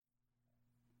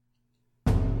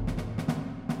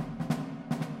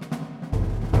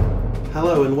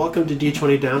Hello and welcome to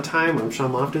D20 Downtime. I'm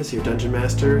Sean Loftus, your Dungeon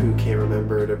Master who can't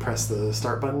remember to press the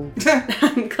start button.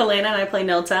 I'm Kalana and I play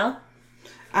Niltal.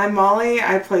 I'm Molly,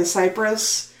 I play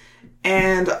Cypress,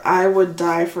 and I would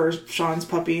die for Sean's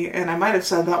puppy, and I might have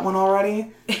said that one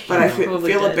already, but I feel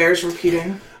it bears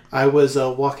repeating. I was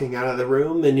walking out of the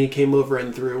room and he came over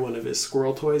and threw one of his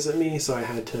squirrel toys at me, so I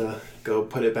had to go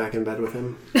put it back in bed with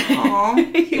him. Aw,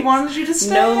 he wanted you to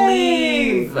stay. No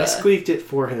leave. I squeaked it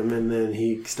for him and then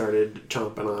he started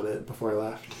chomping on it before I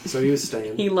left, so he was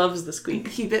staying. He loves the squeak.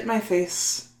 He bit my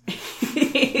face.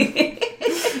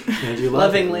 And you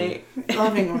love Lovingly.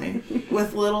 Lovingly.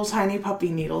 With little tiny puppy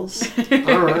needles.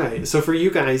 Alright, so for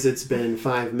you guys it's been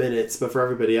 5 minutes, but for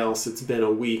everybody else it's been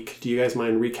a week. Do you guys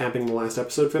mind recapping the last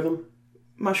episode for them?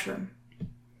 Mushroom.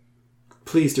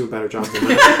 Please do a better job than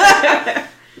that.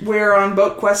 We're on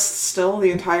boat quests still.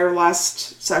 The entire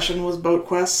last session was boat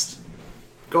quest.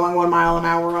 Going 1 mile an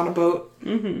hour on a boat.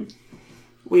 Mm-hmm.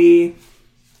 We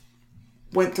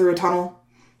went through a tunnel.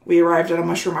 We arrived at a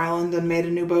mushroom island and made a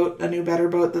new boat, a new better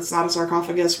boat that's not a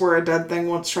sarcophagus where a dead thing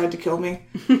once tried to kill me.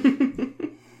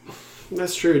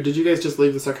 That's true. Did you guys just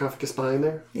leave the sarcophagus behind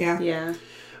there? Yeah. Yeah.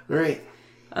 Alright.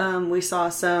 We saw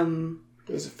some...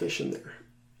 There's a fish in there.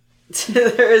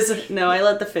 No, I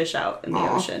let the fish out in the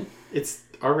ocean. It's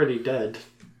already dead.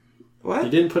 What?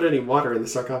 You didn't put any water in the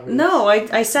sarcophagus? No,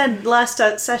 I said last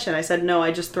session, I said no,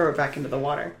 I just throw it back into the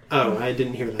water. Oh, I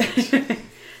didn't hear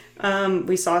that.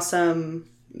 We saw some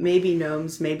maybe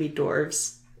gnomes, maybe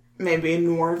dwarves. Maybe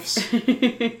dwarves.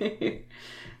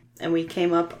 And we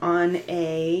came up on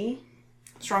a...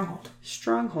 stronghold.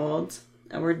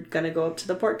 And we're gonna go up to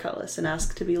the portcullis and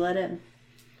ask to be let in.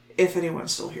 If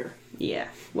anyone's still here. Yeah.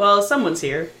 Well, someone's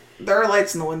here. There are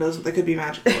lights in the windows, but they could be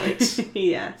magical lights.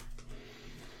 Yeah.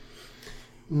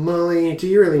 Molly, do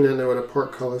you really not know what a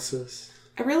portcullis is?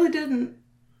 I really didn't.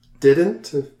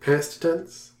 Didn't? Past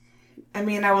tense? I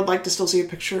mean, I would like to still see a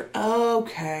picture.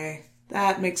 Okay.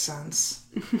 That makes sense.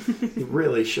 You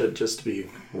really should just be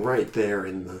right there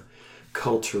in the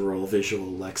cultural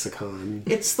visual lexicon.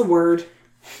 It's the word.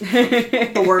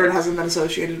 The word hasn't been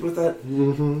associated with it.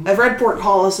 Mm-hmm. I've read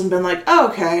portcullis and been like, oh,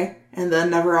 okay. And then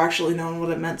never actually known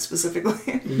what it meant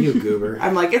specifically. You goober.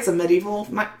 I'm like, it's a medieval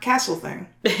castle thing.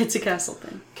 It's a castle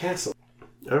thing. Castle.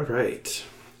 Alright.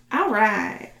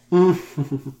 Alright.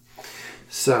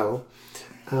 So,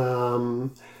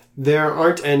 there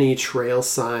aren't any trail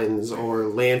signs or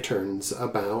lanterns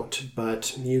about,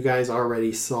 but you guys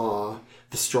already saw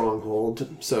the stronghold,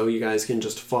 so you guys can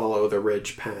just follow the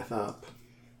ridge path up.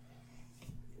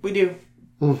 We do.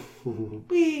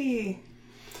 Whee!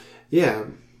 Yeah.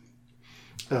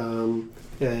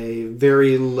 A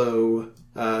very low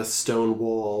stone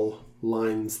wall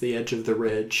lines the edge of the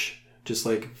ridge, just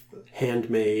like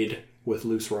handmade with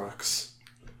loose rocks.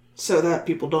 So that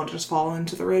people don't just fall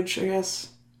into the ridge, I guess.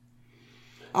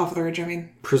 Off of the ridge, I mean.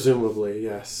 Presumably,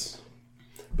 yes.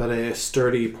 But a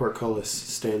sturdy portcullis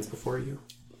stands before you.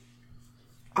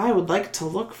 I would like to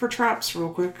look for traps real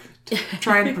quick. To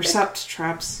try and percept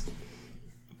traps.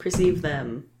 Perceive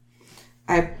them.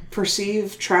 I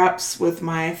perceive traps with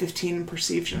my 15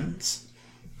 perversions.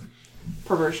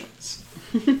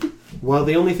 Well,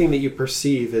 the only thing that you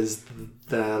perceive is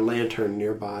the lantern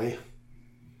nearby,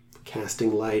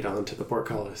 casting light onto the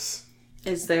portcullis.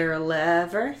 Is there a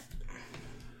lever?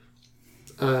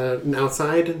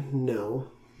 Outside? No.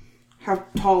 How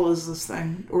tall is this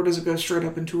thing? Or does it go straight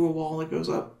up into a wall that goes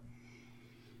up?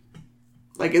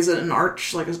 Like, is it an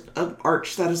arch? Like, an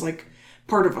arch that is, like,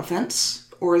 part of a fence?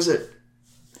 Or is it...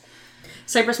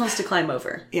 Cypress wants to climb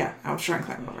over. Yeah, I was trying to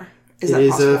climb over. It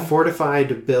is a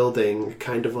fortified building,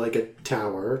 kind of like a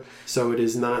tower, so it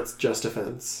is not just a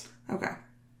fence. Okay.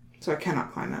 So I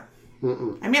cannot climb it.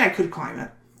 Mm-mm. I mean, I could climb it.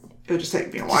 It would just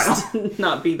take me a while.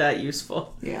 Not be that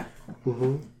useful. Yeah.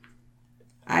 Mm-hmm.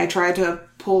 I tried to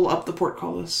pull up the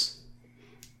portcullis.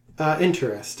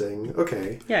 Interesting.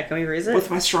 Okay. Yeah, can we raise it? With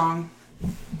my strong.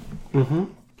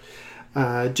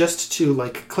 Mm-hmm. Just to,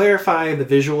 clarify the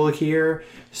visual here,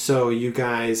 so you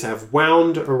guys have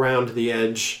wound around the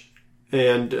edge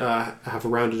and have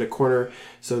rounded a corner.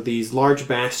 So these large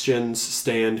bastions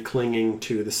stand clinging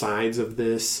to the sides of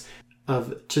this,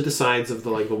 to the sides of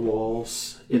the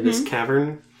walls in this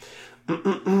cavern.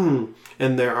 And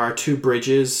there are 2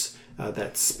 bridges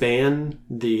that span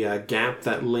the gap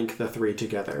that link the 3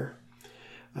 together.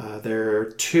 There are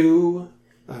 2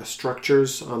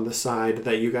 structures on the side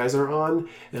that you guys are on,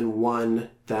 and 1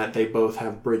 that they both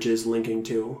have bridges linking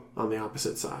to on the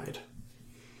opposite side.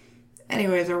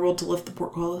 Anyways, I rolled to lift the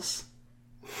portcullis.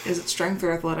 Is it strength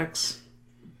or athletics?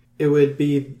 It would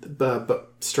be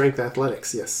strength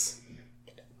athletics, yes.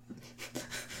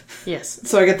 Yes.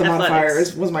 So I get the Athletics.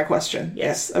 modifier, was my question.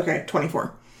 Yes. Okay,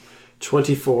 24.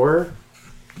 24.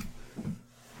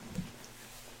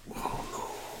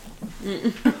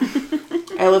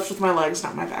 I lift with my legs,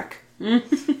 not my back.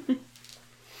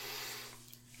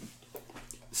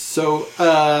 So,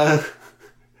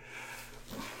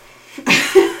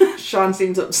 Sean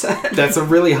seems upset. that's a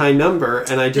really high number,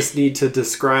 and I just need to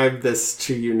describe this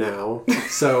to you now.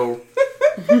 So,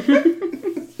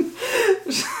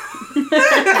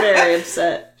 Very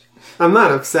upset. I'm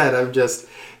not upset, I'm just...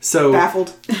 So,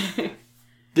 Baffled.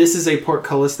 this is a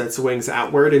portcullis that swings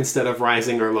outward instead of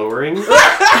rising or lowering.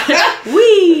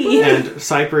 Whee! And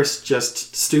Cypress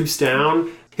just stoops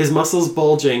down, his muscles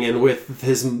bulging, and with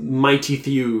his mighty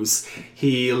thews,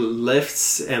 he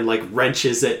lifts and, like,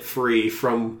 wrenches it free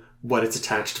from what it's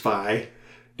attached by.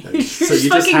 And so you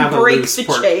just have a loose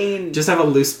chain. Just have a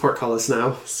loose portcullis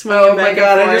now. Oh my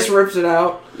god, I just ripped it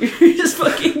out. You just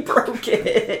fucking broke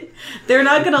it. They're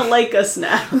not gonna like us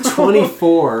now.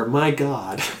 24, my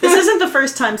god. This isn't the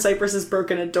first time Cypress has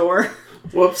broken a door.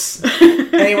 Whoops.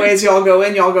 Anyways, y'all go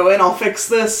in, I'll fix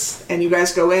this. And you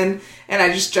guys go in, and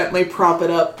I just gently prop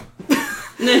it up.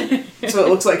 So it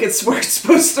looks like it's where it's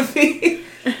supposed to be.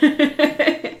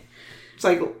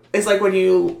 It's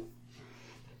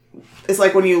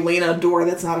like when you lean a door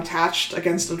that's not attached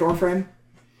against a door frame.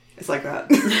 It's like that.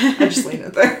 I just lean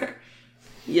it there.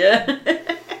 Yeah.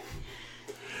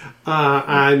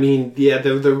 I mean, yeah,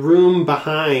 the room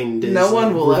behind is No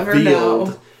one will ever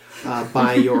know.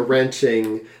 By your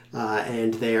wrenching,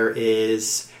 and there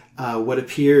is what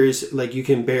appears like you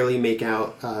can barely make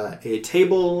out a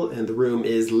table, and the room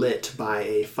is lit by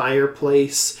a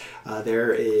fireplace.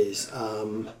 There is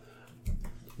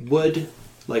wood,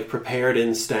 like prepared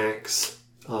in stacks,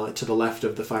 to the left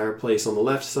of the fireplace on the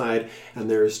left side, and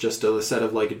there's just a set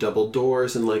of like double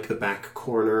doors in like the back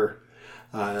corner.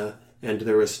 And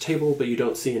there is a table, but you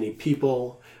don't see any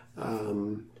people.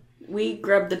 We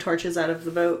grabbed the torches out of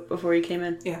the boat before you came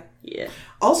in. Yeah. Yeah.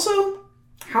 Also,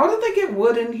 how did they get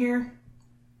wood in here?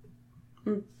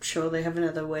 I'm sure they have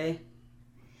another way.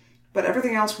 But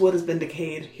everything else wood has been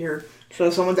decayed here. So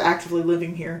someone's actively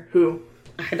living here. Who?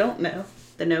 I don't know.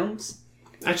 The gnomes?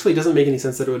 Actually, it doesn't make any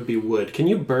sense that it would be wood. Can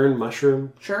you burn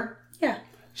mushroom? Sure. Yeah.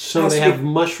 So Has they to be- have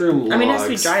mushroom logs. I mean, it has to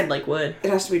be dried like wood. It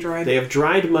has to be dried. They have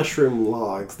dried mushroom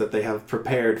logs that they have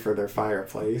prepared for their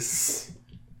fireplace.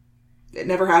 It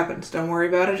never happened. Don't worry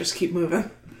about it. Just keep moving.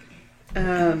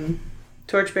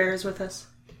 Torchbearer is with us.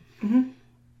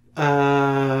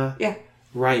 Yeah.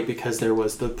 Right, because there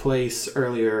was the place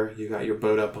earlier you got your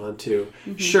boat up onto.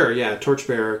 Sure, yeah,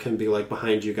 torchbearer can be like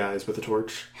behind you guys with a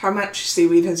torch. How much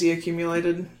seaweed has he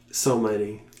accumulated? So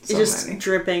many. So It's just many.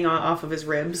 dripping off of his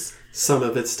ribs. Some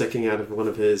of it sticking out of one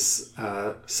of his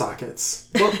sockets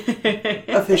Well,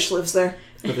 a fish lives there.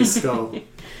 of his skull.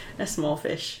 A small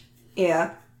fish.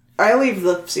 Yeah. I leave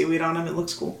the seaweed on him. It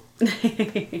looks cool.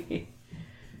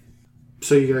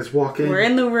 So you guys walk in. We're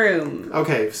in the room.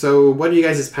 Okay, so what are you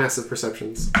guys' passive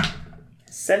perceptions?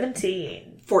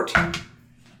 17. 14.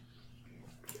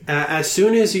 As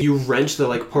soon as you wrench the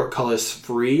like portcullis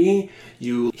free,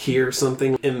 you hear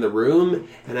something in the room,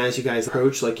 and as you guys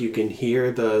approach, like you can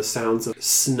hear the sounds of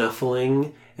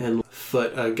snuffling and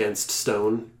foot against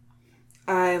stone.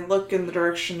 I look in the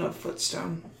direction of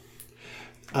Footstone.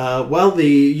 Well,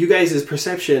 you guys'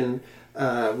 perception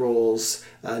rolls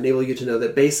enable you to know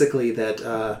that basically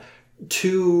that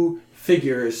two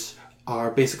figures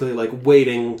are basically like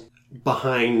waiting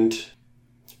behind,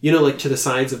 you know, like to the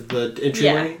sides of the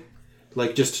entryway. Yeah.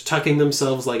 Like just tucking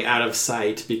themselves like out of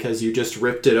sight because you just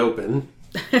ripped it open.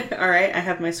 Alright, I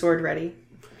have my sword ready.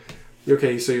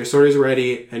 Okay, so your sword is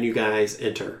ready and you guys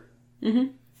enter.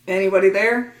 Anybody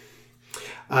there?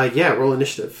 Yeah, roll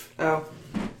initiative. Oh.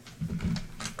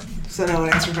 So no one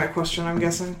answered my question, I'm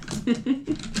guessing.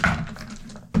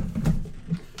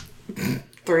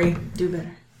 3. Do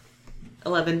better.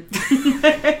 11.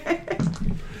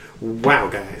 Wow,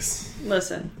 guys.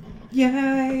 Listen.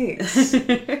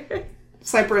 Yikes.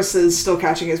 Cypress is still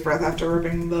catching his breath after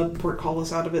ripping the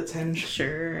portcullis out of its hinge.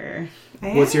 Sure.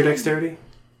 What's your dexterity?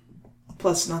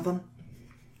 Plus nothing.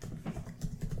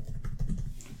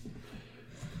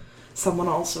 Someone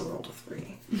also rolled a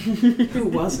 3. Who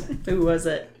was it? Who was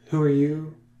it? Who are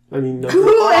you? I mean, no. Who am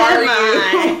are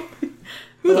I? you?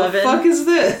 Who 11. the fuck is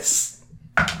this?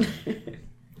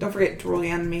 Don't forget to roll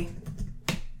Yanmi.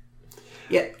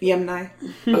 Yeah, Yemnai.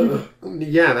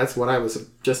 Yeah, that's what I was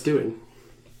just doing.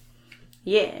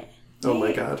 Yeah. Oh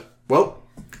my god. Well,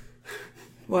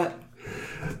 What?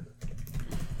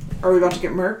 Are we about to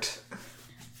get murked?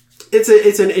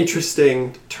 it's an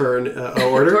interesting turn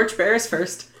order. Torchbearer's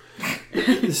first.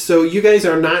 So you guys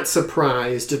are not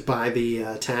surprised by the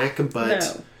attack,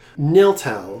 but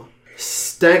Niltel,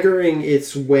 staggering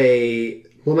its way,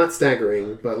 well, not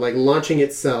staggering, but like launching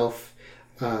itself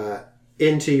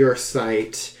into your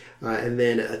sight and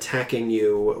then attacking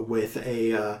you with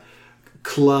a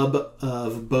club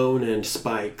of bone and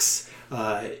spikes,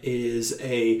 is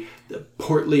a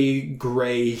portly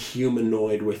gray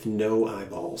humanoid with no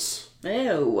eyeballs.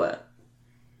 Ew.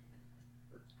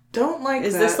 Don't like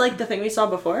Is that. this like the thing we saw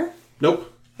before? Nope.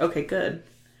 Okay, good.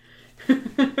 I'll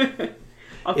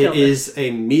It kill is a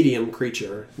medium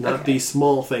creature, not Okay. the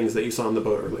small things that you saw on the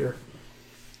boat earlier.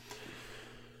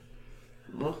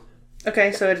 this.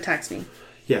 Okay, so it attacks me.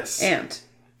 Yes. And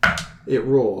It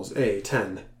rolls a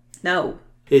 10. no.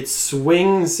 It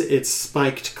swings its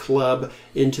spiked club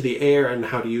into the air, and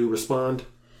how do you respond?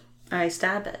 I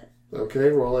stab it. Okay,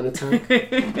 roll an attack.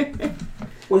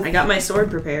 I got my sword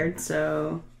prepared,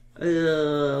 so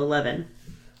 11.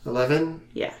 11?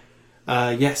 Yeah.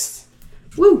 Yes.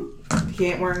 Woo! He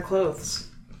ain't wearing clothes.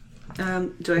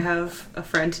 Do I have a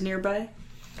friend nearby?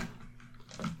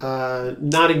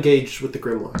 Not engaged with the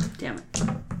Grimlock. Damn it.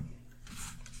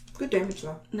 Good damage,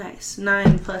 though. Nice.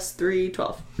 9 plus 3,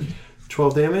 12.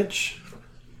 12 damage?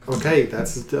 Okay,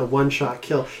 that's a one-shot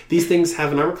kill. These things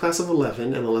have an armor class of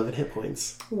 11 and 11 hit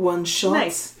points. One shot,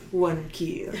 Nice. one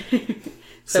kill.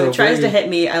 So it tries to very- hit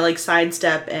me. I like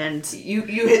sidestep and You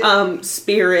hit.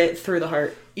 spear it through the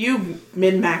heart. You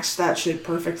min-maxed that shit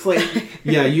perfectly.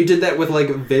 Yeah, you did that with like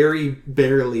very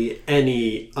barely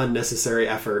any unnecessary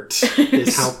effort,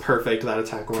 is how perfect that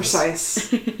attack was.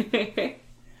 Precise.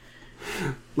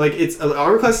 Like, its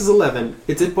armor class is 11,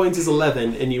 its hit points is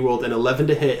 11, and you rolled an 11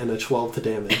 to hit and a 12 to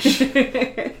damage.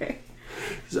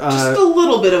 Just a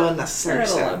little bit of unnecessary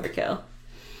That'll stab. overkill.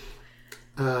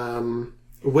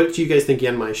 What do you guys think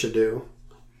Yenmai should do?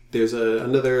 There's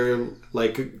another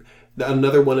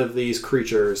one of these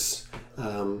creatures.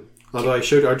 Although I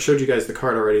showed you guys the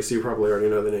card already, so you probably already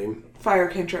know the name. Fire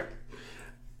cantrip.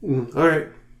 All right.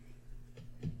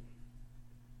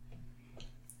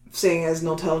 Seeing as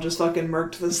Niltel just fucking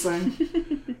murked this thing.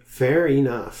 Fair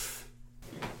enough.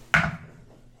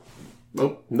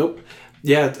 Nope.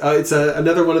 Yeah, it's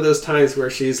another one of those times where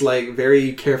she's like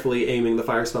very carefully aiming the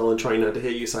fire spell and trying not to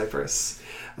hit you, Cypress.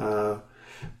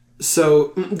 So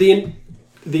the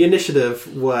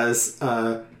initiative was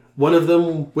one of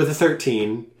them with a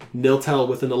 13, Niltel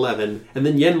with an 11, and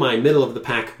then Yenmai, middle of the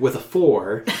pack, with a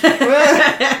 4.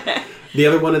 The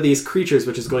other one of these creatures,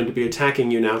 which is going to be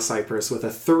attacking you now, Cypress, with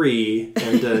a 3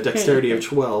 and a dexterity of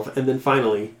 12. And then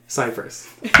finally,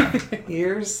 Cypress.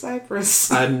 Here's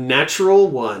Cypress. A natural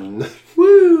 1.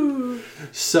 Woo!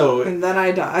 So And then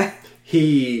I die.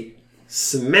 he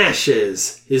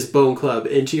smashes his bone club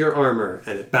into your armor,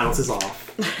 and it bounces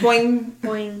off. Boing.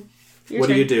 Boing. What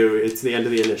do you do? It's the end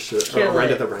of the initiative, Kill or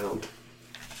end it. of the round.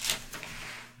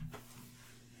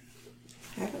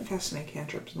 I haven't cast any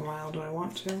cantrips in a while. Do I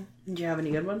want to? Do you have any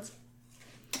good ones?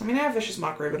 I mean, I have Vicious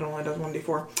Mockery, but it only does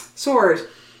 1d4. Sword.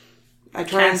 I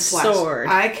try and Cast slash. sword.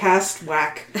 I cast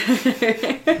whack.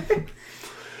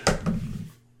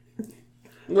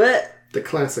 What? The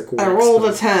classic I wax rolled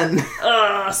a spell. 10.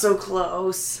 Ah, so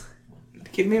close.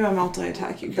 Give me my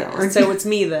multi-attack, you coward. So it's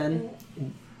me then.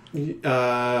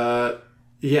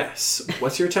 Yes.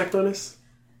 What's your attack bonus?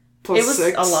 Plus It was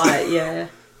 6. a lot, yeah.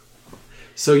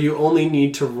 So you only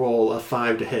need to roll a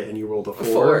 5 to hit, and you rolled a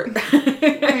 4.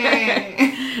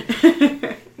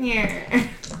 Yeah.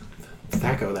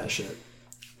 Thaco that shit.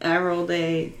 I rolled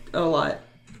a lot.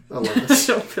 11. I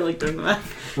don't feel like doing the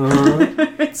math.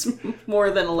 It's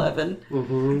more than 11.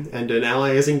 And an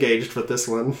ally is engaged with this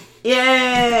one.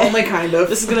 Yay! Only kind of.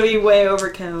 This is gonna be way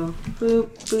overkill. Boop,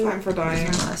 boop. Time for dying.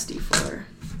 Where's my last D4.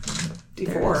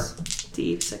 D4.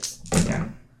 D6. Yeah.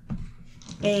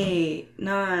 8,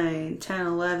 9, 10,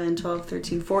 11, 12,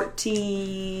 13,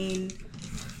 14.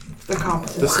 The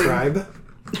competency. The scribe.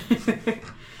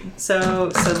 So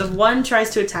the one tries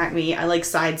to attack me. I like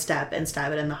sidestep and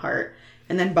stab it in the heart.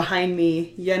 And then behind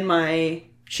me, Yenmai,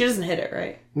 she doesn't hit it,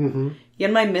 right? Mm-hmm.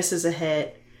 Yenmai misses a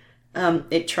hit.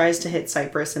 It tries to hit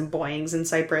Cypress and boings, and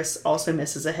Cypress also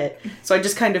misses a hit. So I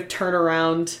just kind of turn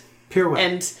around Pirouette.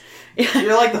 and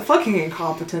You're like the fucking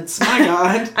incompetence. My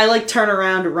god. I like turn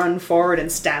around, run forward, and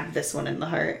stab this one in the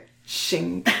heart.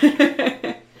 Shing.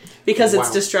 Because it's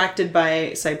Wow. distracted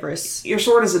by Cypress. Your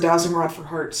sword is a dowsing rod for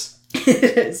hearts.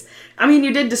 It is. I mean,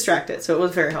 you did distract it, so it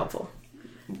was very helpful.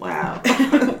 Wow.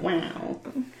 Wow.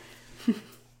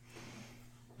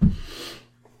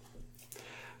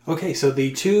 Okay, so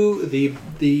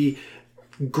the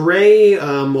gray,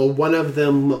 one of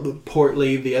them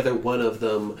portly, the other one of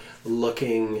them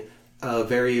looking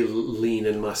very lean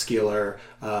and muscular,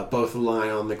 both lie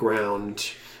on the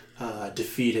ground,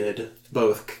 defeated,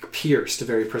 both pierced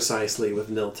very precisely with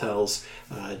Niltel's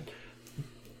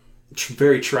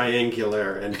very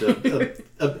triangular and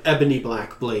a ebony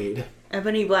black blade.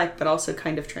 Ebony black, but also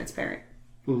kind of transparent.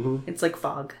 Mm-hmm. It's like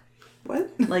fog. What?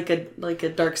 Like a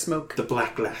dark smoke. The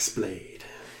black glass blade.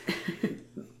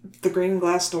 The green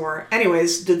glass door.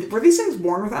 Anyways, were these things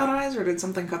born without eyes, or did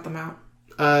something cut them out?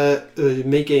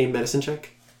 Make a medicine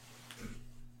check.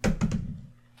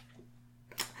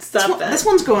 Stop that. This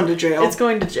one's going to jail. It's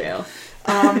going to jail.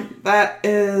 That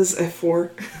is a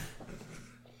 4.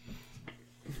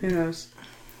 Who knows?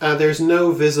 There's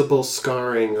no visible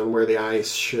scarring on where the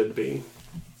eyes should be.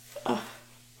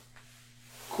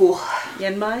 Cool.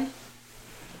 Yenmai?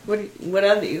 What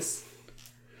are these?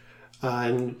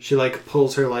 And she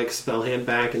pulls her spell hand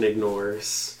back and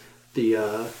ignores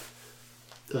the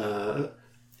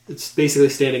it's basically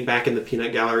standing back in the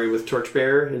peanut gallery with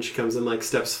Torchbearer, and she comes and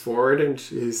steps forward and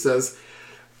she says,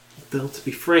 "Well, to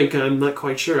be frank, I'm not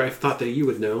quite sure. I thought that you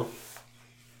would know."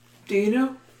 Do you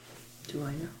know? Do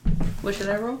I know? What should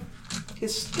I roll?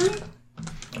 History?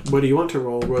 What do you want to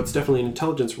roll? Well, it's definitely an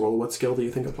intelligence roll. What skill do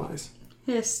you think applies?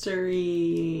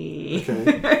 History.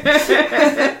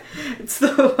 Okay. It's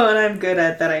the one I'm good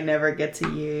at that I never get to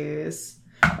use.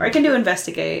 Or I can do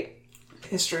investigate.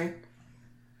 History.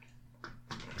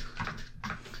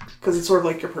 Because it's sort of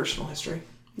like your personal history.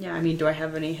 Yeah, I mean, do I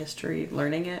have any history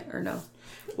learning it or no?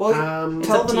 Well,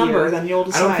 tell the number, then you'll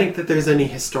decide. I don't think that there's any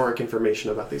historic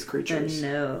information about these creatures.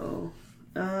 No.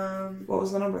 What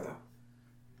was the number, though?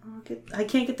 I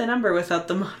can't get the number without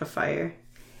the modifier.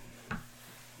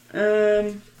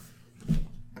 You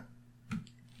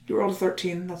rolled a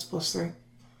 13, that's +3.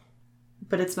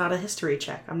 But it's not a history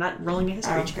check. I'm not rolling a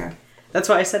history check. Okay. That's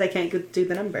why I said I can't do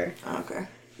the number. Okay.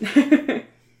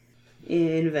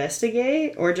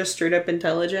 Investigate or just straight up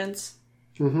intelligence?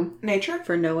 Mm-hmm. Nature?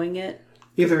 For knowing it?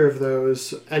 Either of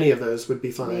those, any of those would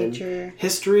be fine. Nature.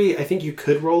 History, I think you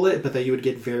could roll it, but that you would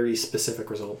get very specific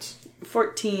results.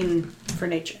 14 for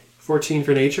nature. 14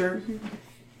 for nature? Mm-hmm.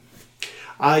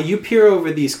 You peer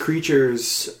over these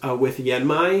creatures with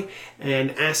Yenmai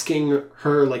and asking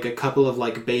her a couple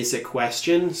of basic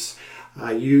questions.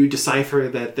 You decipher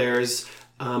that there's,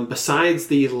 besides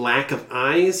the lack of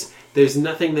eyes, there's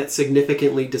nothing that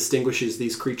significantly distinguishes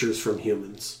these creatures from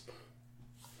humans.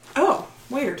 Oh,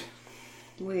 weird.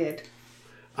 Weird.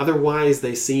 Otherwise,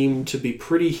 they seem to be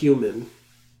pretty human.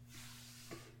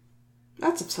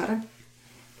 That's upsetting.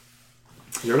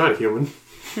 You're not human.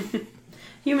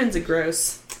 Humans are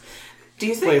gross. Do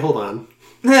you think... Wait, hold on.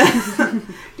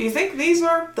 Do you think these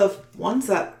are the ones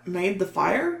that made the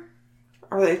fire?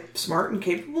 Are they smart and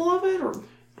capable of it, or...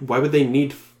 Why would they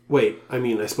need... Wait, I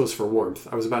mean, I suppose for warmth.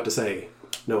 I was about to say,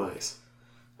 no eyes.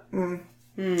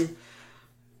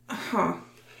 Huh.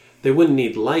 They wouldn't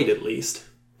need light, at least.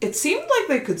 It seemed like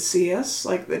they could see us.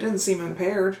 They didn't seem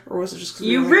impaired. Or was it just because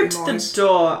You ripped the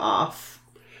door off.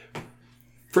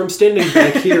 From standing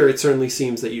back here, it certainly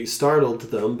seems that you startled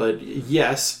them, but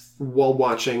yes, while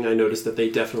watching, I noticed that they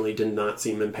definitely did not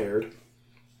seem impaired.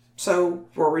 So,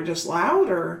 were we just loud,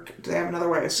 or do they have another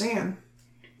way of seeing?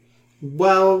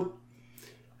 Well,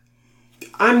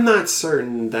 I'm not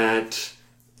certain that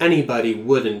anybody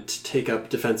wouldn't take up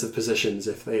defensive positions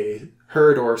if they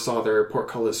heard or saw their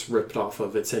portcullis ripped off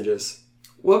of its hinges.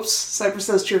 Whoops, Cypress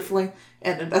says cheerfully,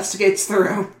 and investigates the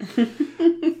room.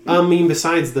 I mean,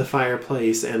 besides the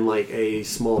fireplace and a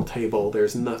small table,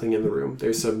 there's nothing in the room.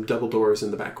 There's some double doors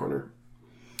in the back corner.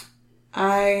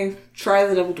 I try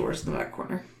the double doors in the back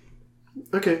corner.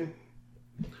 Okay.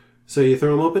 So you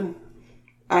throw them open?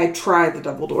 I try the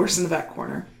double doors in the back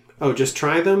corner. Oh, just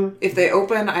try them? If they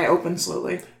open, I open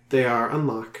slowly. They are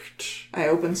unlocked. I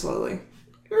open slowly.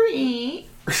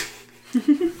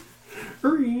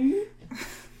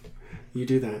 You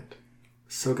do that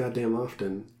so goddamn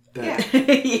often that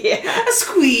Yeah. A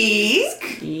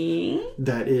squeak!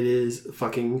 that it is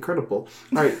fucking incredible.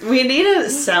 All right. We need a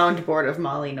soundboard of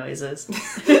Molly noises.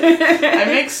 I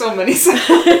make so many sounds.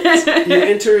 You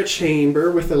enter a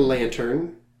chamber with a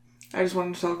lantern. I just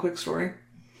wanted to tell a quick story.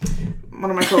 One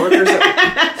of my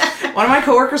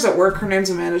coworkers at work, her name's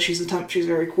Amanda, she's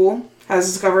very cool, has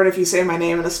discovered if you say my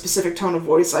name in a specific tone of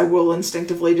voice, I will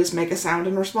instinctively just make a sound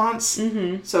in response.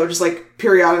 Mm-hmm. So just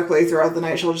periodically throughout the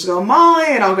night, she'll just go, Molly,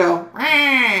 and I'll go,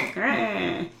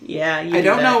 Rah. Yeah, I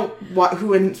don't know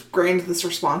who ingrained this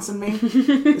response in me,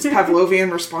 this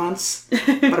Pavlovian response,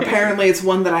 but apparently it's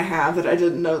one that I have that I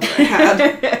didn't know that I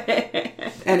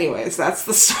had. Anyways, that's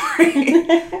the story.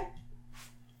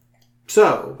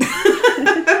 So,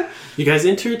 You guys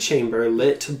enter a chamber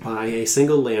lit by a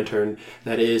single lantern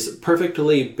that is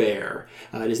perfectly bare.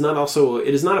 It is not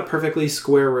a perfectly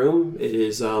square room. It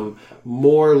is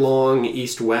more long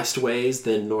east-west ways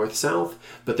than north-south,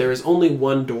 but there is only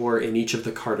one door in each of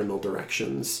the cardinal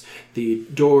directions. The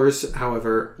doors,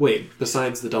 however,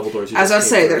 besides the double doors. As I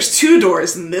say, there's 2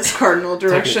 doors in this cardinal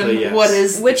direction.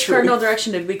 Yes. Which cardinal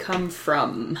direction did we come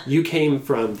from? You came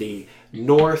from the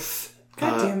north,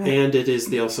 and it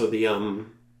is also the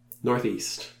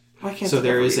northeast. Why can't so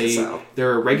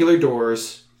there are regular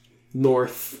doors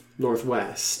north,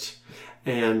 northwest,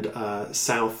 and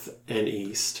south and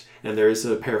east, and there is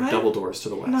a pair of double doors to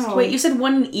the west. No. Wait, you said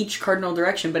one in each cardinal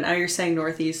direction, but now you're saying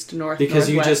northeast, north, because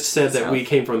northwest, you just said that south. we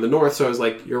came from the north, so I was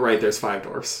like, you're right. There's 5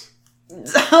 doors.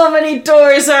 How many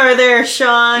doors are there,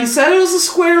 Sean? You said it was a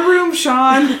square room,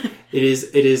 Sean. It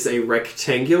is a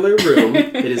rectangular room.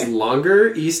 It is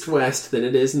longer east-west than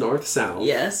it is north-south.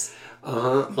 Yes.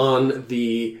 On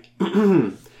the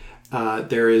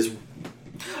there is.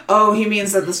 Oh, he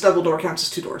means that this double door counts as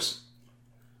 2 doors.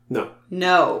 No.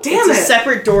 No. Damn it's it. a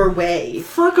separate doorway.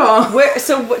 Fuck off. Where?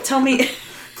 So what? Tell me.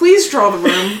 Please draw the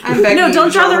room. I'm begging No, you don't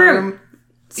to draw the room.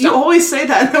 You always say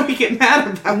that and then we get mad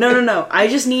about it. No. I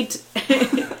just need to...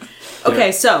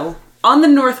 Okay, so on the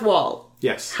north wall,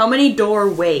 Yes. how many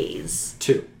doorways?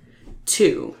 2.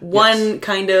 2. One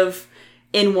kind of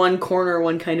in one corner,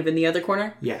 one kind of in the other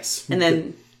corner? Yes. And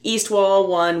then east wall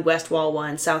 1, west wall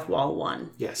 1, south wall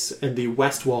 1. Yes, and the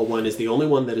west wall one is the only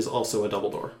one that is also a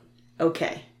double door.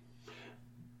 Okay.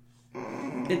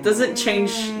 It doesn't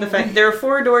change the fact... There are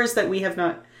 4 doors that we have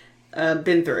not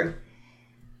been through.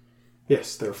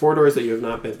 Yes, there are 4 doors that you have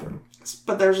not been through.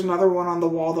 But there's another one on the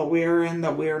wall that we are in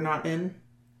that we are not in.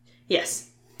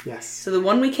 Yes. Yes. So the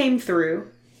one we came through,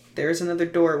 there's another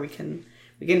door we can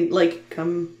like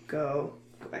go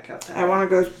back out that I want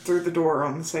to go through the door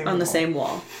on the same on the same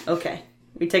wall. Okay.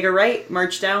 We take a right,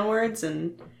 march downwards,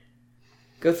 and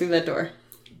go through that door.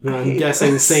 I'm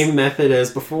guessing same method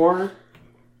as before.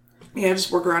 Yeah,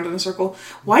 just work around in a circle.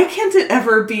 Why can't it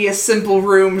ever be a simple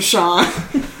room, Sean?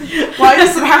 Why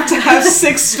does it have to have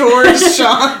 6 doors,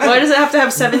 Sean? Why does it have to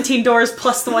have 17 doors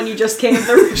plus the one you just came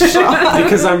through? Sean?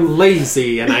 Because I'm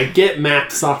lazy and I get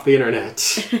maps off the internet.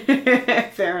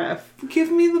 Fair enough.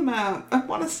 Give me the map. I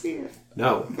want to see it.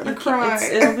 No. I'm gonna cry.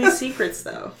 It'll be secrets,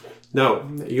 though. No.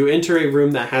 You enter a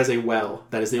room that has a well.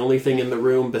 That is the only thing in the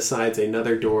room besides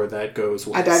another door that goes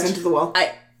west. I dive into the well.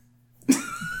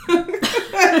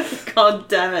 God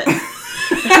damn it.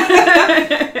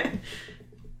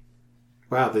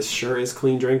 Wow, this sure is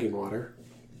clean drinking water.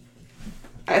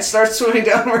 I start swimming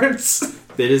downwards.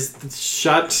 It is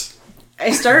shut.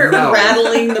 I start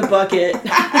rattling the bucket.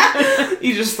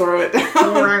 You just throw it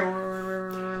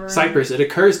down. Cypress, it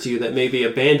occurs to you that maybe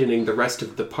abandoning the rest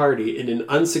of the party in an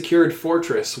unsecured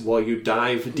fortress while you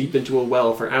dive deep into a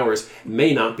well for hours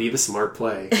may not be the smart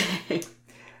play.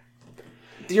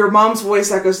 Your mom's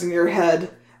voice echoes in your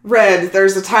head. Red,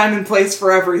 there's a time and place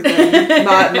for everything.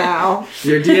 Not now.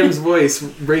 Your DM's voice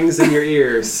rings in your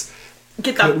ears.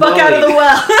 Get the fuck out of the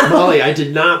well. Molly, I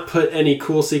did not put any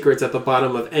cool secrets at the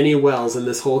bottom of any wells in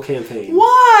this whole campaign.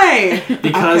 Why?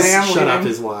 Because Okay, I'm shut up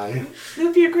leaving. is why. It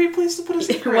would be a great place to put a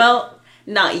secret. Well,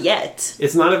 not yet.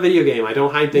 It's not a video game. I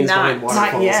don't hide things behind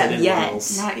waterfalls yet, and in yet.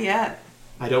 wells. Not yet.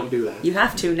 I don't do that. You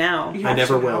have to now. You I have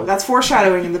never to know. will. That's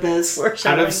foreshadowing in the biz.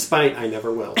 Out of spite, I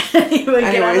never will.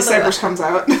 Anyway, Cypress comes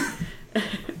out.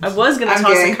 I was going to I'm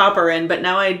toss gay. a copper in, but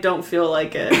now I don't feel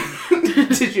like it.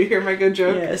 Did you hear my good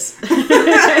joke? Yes.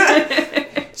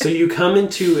 So you come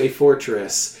into a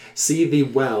fortress, see the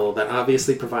well that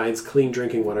obviously provides clean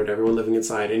drinking water to everyone living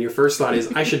inside, and your first thought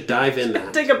is, I should dive in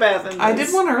that. Take a bath in this. I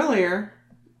did one earlier.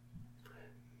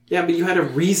 Yeah, but you had a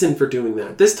reason for doing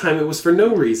that. This time it was for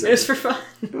no reason. It was for fun.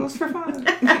 It was for fun.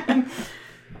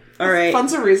 All right.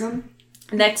 Fun's a reason.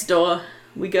 Next door.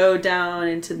 We go down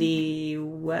into the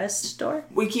west door?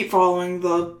 We keep following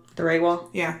the... The right wall?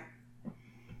 Yeah.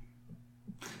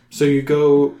 So you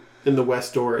go in the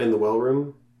west door in the well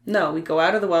room? No, we go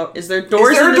out of the well. Is there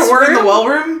doors Is there in a this door room? in the well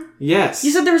room? Yes.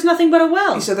 You said there was nothing but a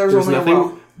well. You said there was There's only nothing. a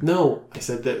well. No, I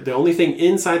said that the only thing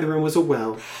inside the room was a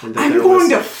well. And that I'm there going was,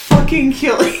 to fucking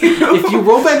kill you. If you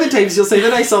roll by the tapes, you'll say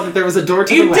that I saw that there was a door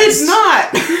to the You west. did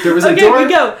not. There was Okay, a door we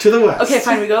go. to the west. Okay,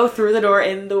 fine. We go through the door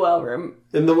in the well room.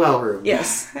 In the well room.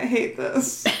 Yes. I hate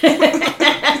this.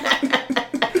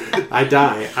 I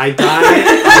die. I die.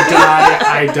 I die.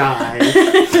 I die.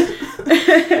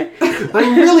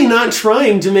 I'm really not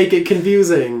trying to make it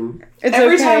confusing. It's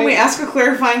Every okay. time we ask a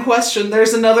clarifying question,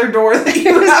 there's another door that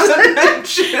you haven't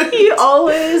mentioned. He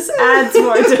always adds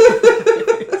more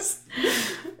doors.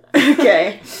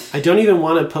 Okay. I don't even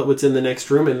want to put what's in the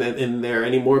next room in there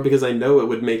anymore because I know it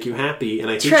would make you happy, and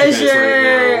I hate you guys right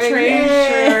now.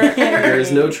 Treasure. There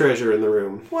is no treasure in the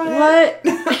room. What?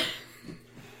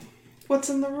 What's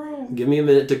in the room? Give me a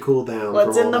minute to cool down.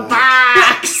 What's from in all the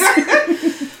that. box?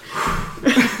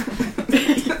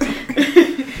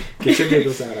 Get your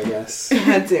giggles out, I guess.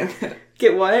 God damn it.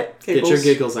 Get what? Get your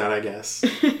giggles out, I guess.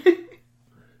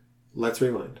 Let's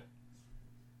rewind.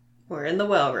 We're in the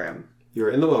well room. You're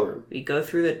in the well room. We go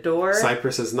through the door.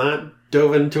 Cypress has not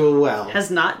dove into a well. Has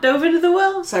not dove into the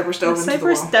well? Cypress dove into the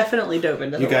Cypress well. definitely dove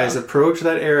into the You well. guys approach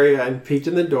that area and peeked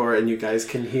in the door, and you guys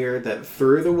can hear that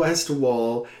through the west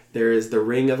wall there is the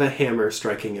ring of a hammer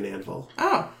striking an anvil.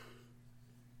 Oh.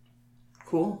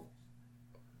 Cool.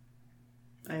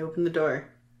 I open the door.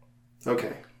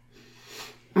 Okay.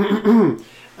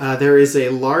 There is a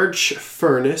large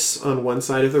furnace on one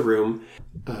side of the room,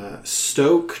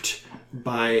 stoked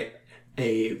by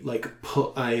a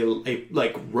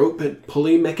rope and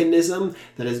pulley mechanism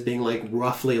that is being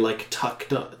roughly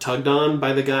tugged on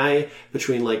by the guy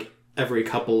between every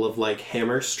couple of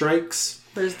hammer strikes.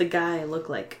 What does the guy look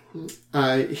like?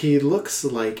 He looks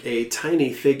like a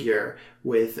tiny figure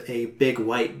with a big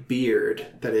white beard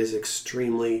that is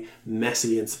extremely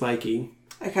messy and spiky.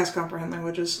 I cast Comprehend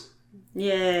Languages.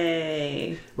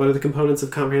 Yay. What are the components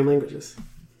of Comprehend Languages?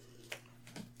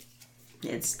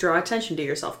 It's draw attention to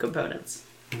yourself components.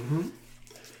 Mm-hmm.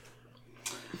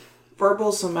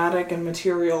 Verbal, somatic, and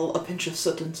material, a pinch of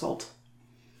soot and salt.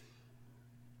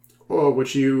 Or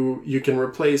which you can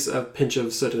replace a pinch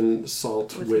of soot and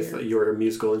salt with your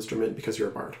musical instrument because you're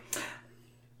a bard.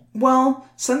 Well,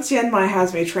 since Yenmai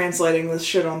has me translating this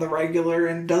shit on the regular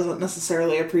and doesn't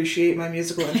necessarily appreciate my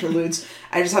musical interludes,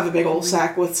 I just have a big old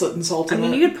sack with soot and salt in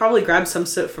it. You could probably grab some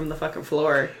soot from the fucking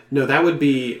floor. No, that would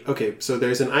be... Okay, so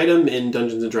there's an item in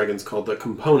Dungeons & Dragons called the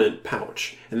component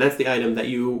pouch. And that's the item that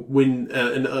you... When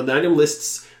an item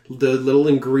lists the little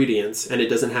ingredients and it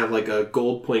doesn't have a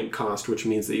gold point cost, which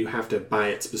means that you have to buy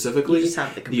it specifically. You just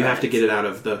have the You have to get it out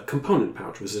of the component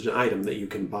pouch, which is an item that you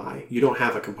can buy. You don't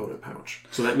have a component pouch.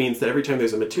 So that means that every time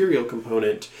there's a material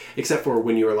component, except for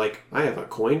when you are I have a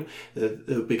coin,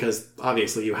 because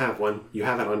obviously you have one, you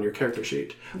have it on your character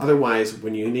sheet. Otherwise,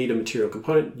 when you need a material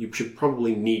component, you should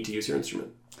probably need to use your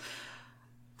instrument.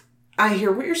 I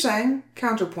hear what you're saying.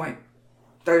 Counterpoint.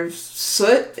 There's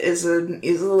soot is an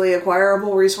easily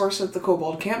acquirable resource at the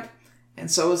Kobold camp, and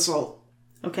so is salt.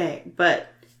 Okay, but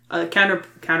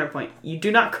counterpoint. You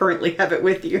do not currently have it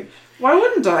with you. Why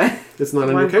wouldn't I? It's not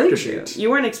on your character sheet. You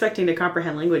weren't expecting to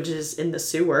comprehend languages in the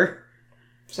sewer.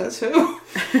 Says who?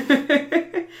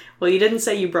 Well, you didn't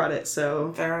say you brought it,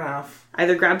 so... Fair enough.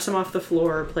 Either grab some off the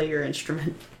floor or play your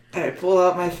instrument. I pull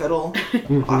out my fiddle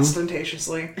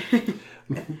ostentatiously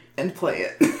and play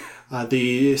it.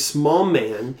 The small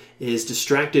man is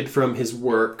distracted from his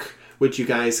work, which you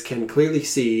guys can clearly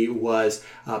see was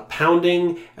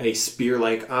pounding a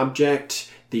spear-like object,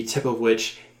 the tip of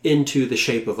which into the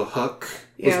shape of a hook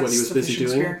was what he was busy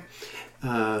doing.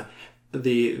 You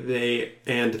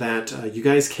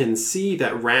guys can see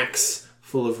that racks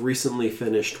full of recently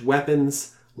finished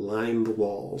weapons line the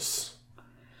walls.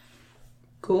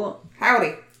 Cool.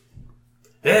 Howdy.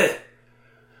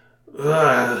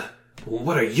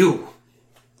 What are you?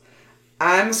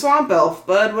 I'm a swamp elf,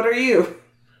 bud. What are you?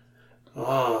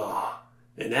 Oh,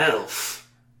 an elf.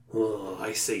 Oh,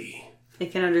 I see. I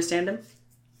can understand him.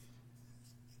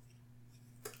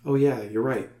 Oh yeah, you're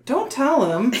right. Don't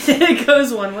tell him. It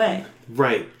goes one way.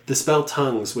 Right. The spell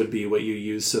tongues would be what you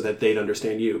use so that they'd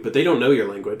understand you, but they don't know your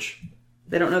language.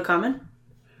 They don't know common?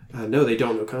 No, they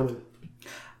don't know common.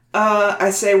 I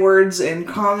say words in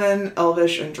common,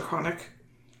 elvish, and draconic.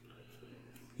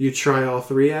 You try all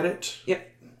three at it? Yep.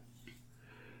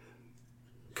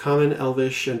 Common,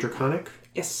 elvish, and draconic?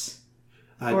 Yes.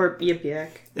 Or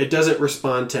yip-yak. It doesn't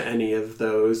respond to any of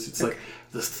those. It's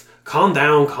this, calm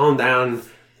down.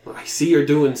 I see you're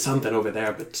doing something over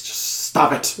there, but just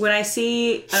stop it. When I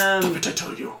see... stop it, I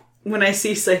tell you. When I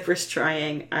see Cypress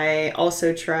trying, I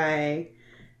also try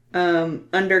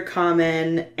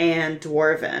Undercommon and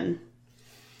Dwarven.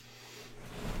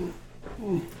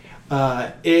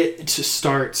 It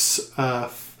starts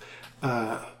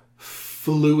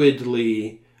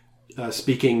fluidly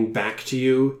speaking back to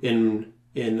you in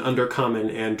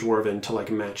Undercommon and Dwarven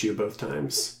to match you both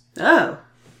times. Oh.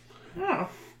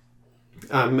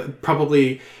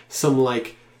 Probably some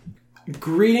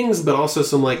greetings, but also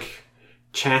some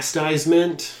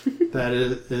chastisement that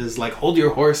is hold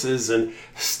your horses and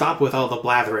stop with all the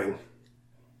blathering.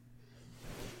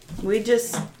 We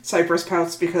just... Cypress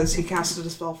pouts because he casted a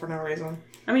spell for no reason.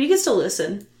 I mean, you can still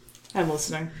listen. I'm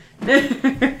listening.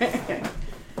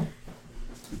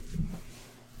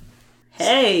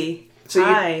 Hey. So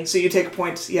Hi. you take a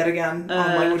point yet again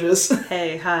on languages.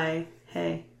 Hey, hi.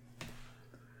 Hey.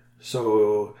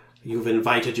 So you've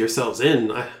invited yourselves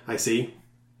in, I see.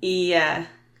 Yeah.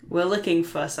 We're looking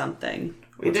for something.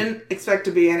 We didn't expect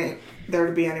there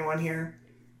to be anyone here.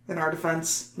 In our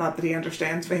defense, not that he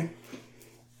understands me.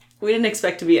 We didn't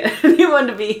expect to be anyone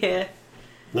to be here.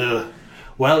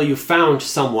 Well, you found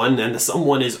someone, and the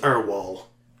someone is Erwal.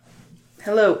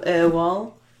 Hello,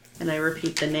 Erwal. And I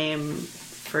repeat the name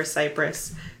for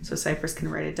Cypress, so Cypress can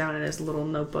write it down in his little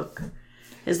notebook.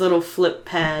 His little flip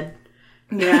pad.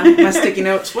 Yeah, my sticky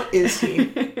notes. What is he?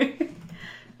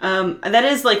 That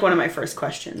is like one of my first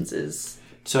questions is...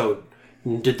 So,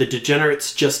 did the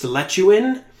degenerates just let you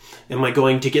in? Am I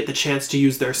going to get the chance to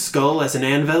use their skull as an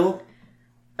anvil?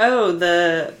 Oh,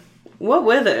 what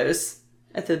were those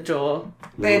at the door?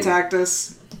 They attacked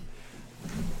us.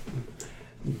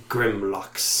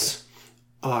 Grimlocks.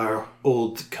 Our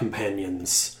old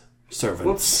companions, servants.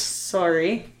 Whoops.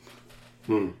 Sorry.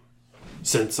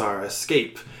 Since our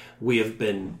escape, we have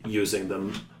been using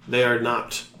them. They are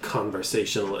not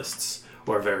conversationalists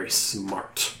or very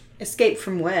smart. Escape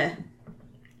from where?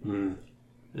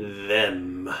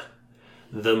 Them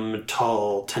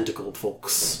tall, tentacled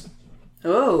folks.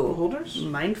 Oh. Holders?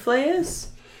 Mind flayers?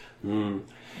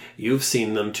 You've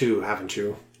seen them too, haven't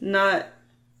you? Not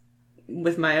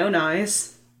with my own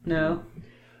eyes. No.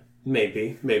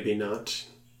 Maybe, maybe not.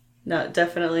 No,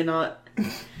 definitely not.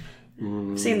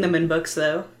 Seen them in books,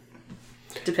 though.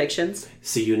 Depictions.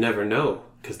 See, you never know,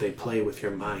 because they play with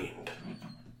your mind.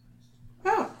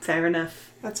 Oh, Fair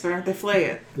enough. that's fair. They flay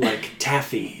it. Like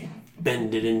taffy,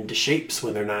 bend it into shapes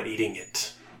when they're not eating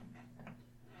it.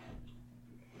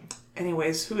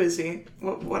 Anyways, who is he?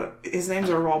 What? His name's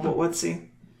Erwal, but what's he?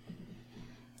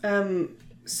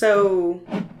 So...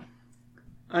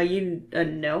 Are you a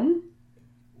gnome?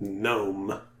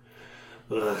 Gnome.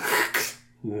 Ugh,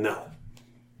 no.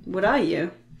 What are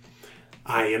you?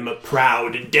 I am a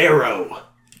proud Darrow.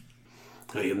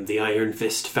 I am the Iron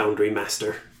Fist Foundry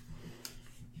Master.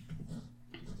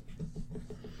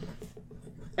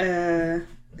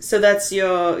 So that's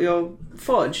your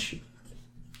forge,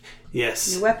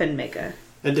 Yes. your weapon maker.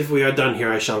 And if we are done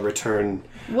here, I shall return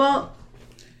Well,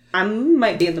 I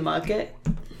might be in the market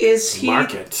Is he?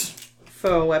 market.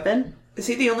 for a weapon. Is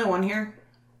he the only one here?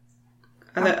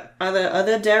 Are there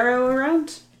other Darrow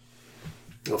around?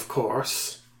 Of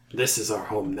course. This is our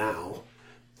home now.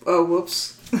 Oh,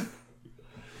 whoops.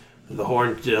 The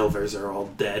Horned Delvers are all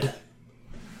dead.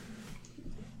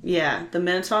 Yeah, the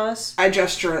Minotaurs. I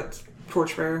gesture at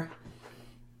Torchbearer.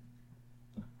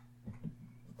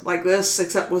 Like this,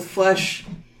 except with flesh.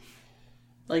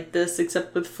 Like this,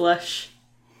 except with flesh.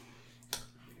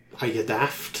 Are you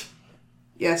daft?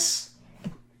 Yes.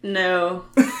 No.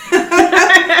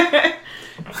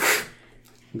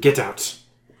 Get out.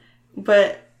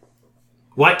 But,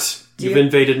 What? You've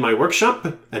invaded my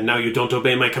workshop, and now you don't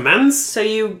obey my commands? so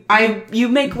you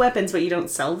make weapons, but you don't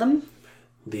sell them?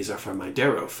 These are for my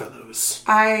Darrow fellows.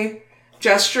 I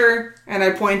gesture and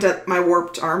I point at my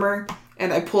warped armor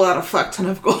and I pull out a fuck ton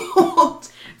of gold.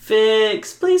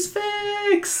 Fix! Please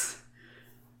fix!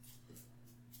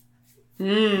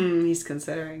 He's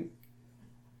considering.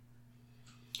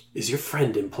 Is your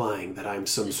friend implying that I'm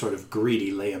some sort of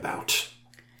greedy layabout?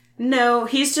 No,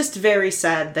 he's just very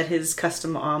sad that his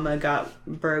custom armor got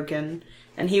broken,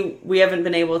 and we haven't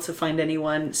been able to find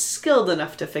anyone skilled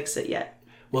enough to fix it yet.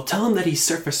 Well, tell him that he's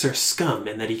surfacer scum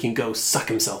and that he can go suck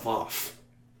himself off.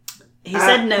 He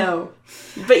said no,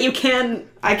 but you can...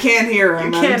 I can't hear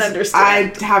him. You can't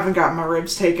understand. I haven't got my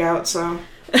ribs take out, so...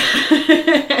 Do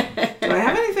I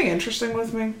have anything interesting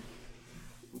with me?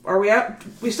 Are we at...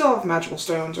 We still have magical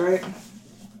stones, right?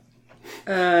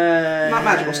 Not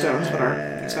magical stones, but our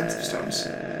expensive stones.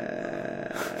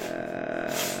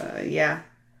 Yeah.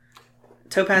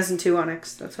 Topaz and 2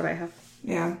 onyx, that's what I have.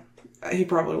 Yeah. He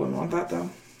probably wouldn't want that, though.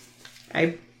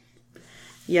 I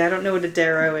don't know what a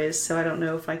Darrow is, so I don't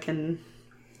know if I can...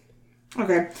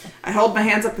 Okay. I hold my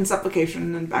hands up in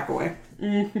supplication and back away.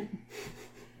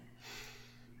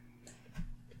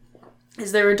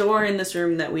 Is there a door in this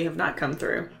room that we have not come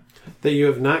through? That you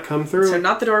have not come through? So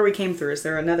not the door we came through, is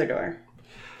there another door?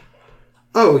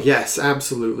 Oh, yes,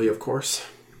 absolutely, of course.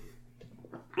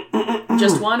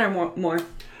 Just one or more?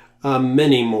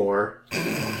 Many more.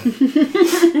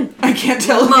 I can't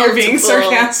tell if you're being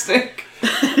sarcastic.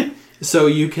 So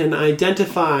you can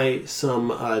identify some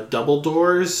double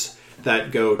doors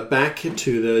that go back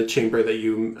to the chamber that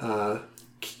you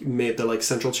made, the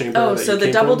central chamber. Oh, that so you the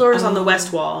came double from. doors on the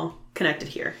west wall connected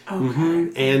here.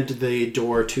 And the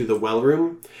door to the well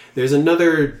room. There's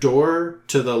another door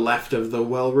to the left of the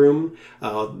well room.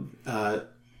 A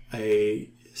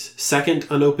second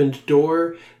unopened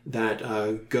door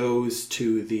that goes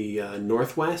to the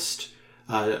northwest.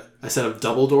 A set of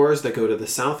double doors that go to the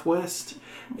southwest.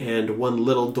 And one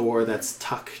little door that's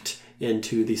tucked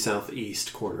into the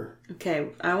southeast corner. Okay,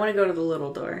 I want to go to the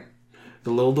little door.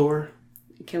 The little door?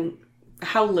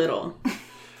 How little?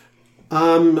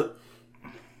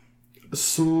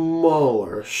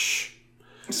 Smallerish.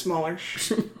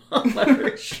 Smallerish.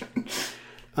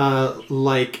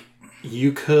 Like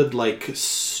you could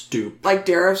stoop. Like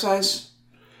Darrow size?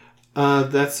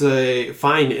 That's a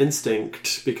fine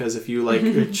instinct because if you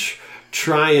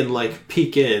try and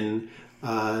peek in,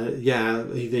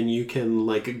 then you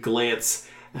can glance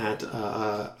at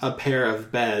a pair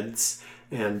of beds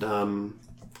and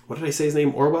what did I say his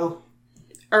name? Orwell?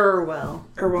 Urwell.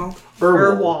 Urwall.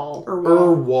 URWOL.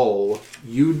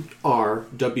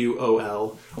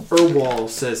 Urwall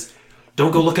says,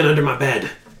 "Don't go looking under my bed."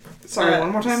 Sorry,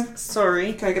 one more time?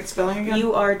 Sorry. Can I get the spelling again?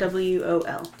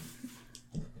 URWOL.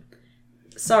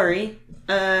 Sorry.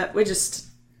 We just...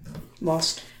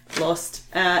 Lost.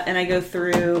 And I go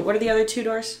through... What are the other two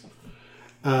doors?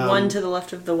 One to the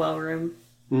left of the well room.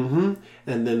 Mm-hmm.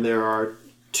 And then there are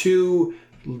two...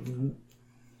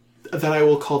 that I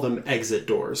will call them exit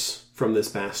doors from this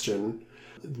bastion.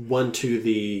 One to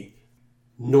the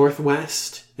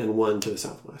northwest and one to the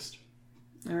southwest.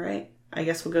 All right. I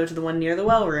guess we'll go to the one near the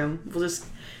well room. We'll just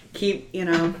keep,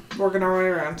 working our way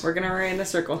around. Working our way in a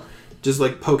circle. Just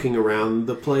poking around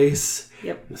the place.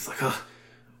 Yep. It's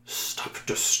stop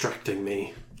distracting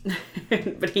me.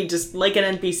 But he just, like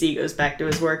an NPC, goes back to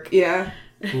his work. Yeah.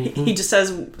 Mm-hmm. He just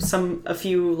has a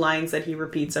few lines that he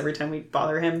repeats every time we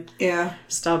bother him. Yeah.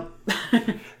 Stop.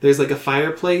 There's a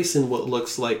fireplace and what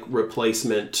looks like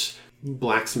replacement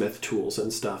blacksmith tools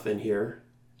and stuff in here.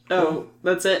 Oh,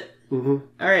 that's it? Mm-hmm.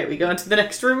 All right, we go into the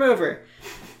next room over.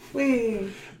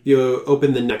 Whee! You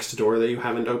open the next door that you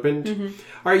haven't opened. Mm-hmm.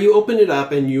 All right, you open it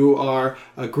up and you are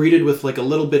greeted with a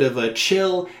little bit of a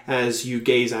chill as you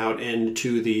gaze out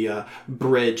into the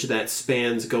bridge that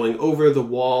spans going over the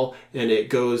wall, and it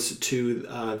goes to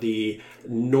the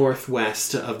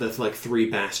northwest of the three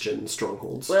bastion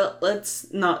strongholds. Well,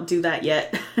 let's not do that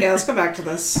yet. Yeah, let's go back to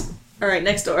this. All right,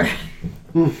 next door.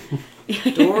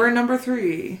 Door number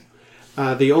 3.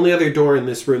 The only other door in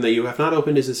this room that you have not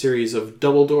opened is a series of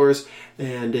double doors,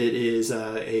 and it is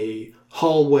a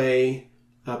hallway,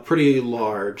 pretty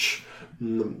large,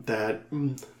 that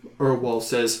Urwall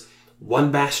says,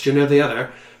 "One bastion or the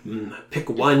other. Pick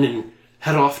one and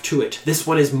head off to it. This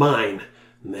one is mine.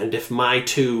 And if my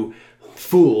two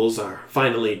fools are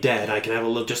finally dead, I can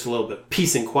have just a little bit of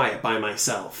peace and quiet by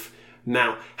myself.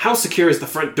 Now, how secure is the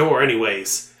front door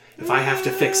anyways? If I have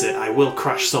to fix it, I will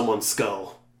crush someone's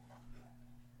skull."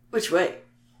 Which way?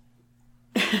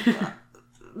 You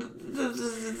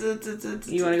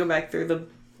want to go back through the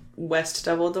west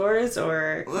double doors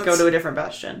or go to a different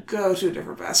bastion? Go to a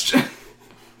different bastion. All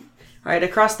right,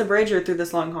 across the bridge or through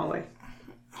this long hallway?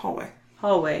 Hallway.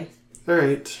 All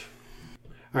right.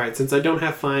 Since I don't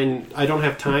have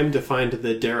time to find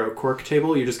the Darrow cork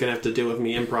table, you're just gonna have to deal with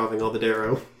me improvising all the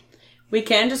Darrow. We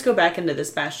can just go back into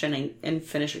this bastion and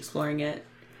finish exploring it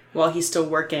while he's still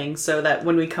working, so that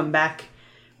when we come back,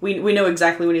 we know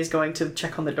exactly when he's going to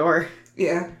check on the door.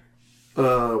 Yeah.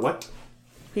 What?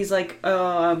 He's like,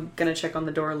 "Oh, I'm gonna check on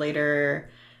the door later.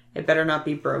 It better not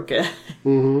be broken."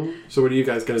 Mm-hmm. So what are you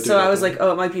guys gonna do? So I was like,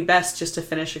 "Oh, it might be best just to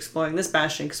finish exploring this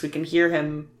bastion because we can hear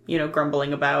him,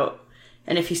 grumbling about.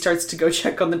 And if he starts to go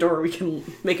check on the door, we can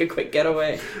make a quick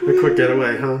getaway." A quick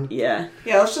getaway, huh? Yeah.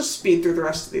 Yeah, let's just speed through the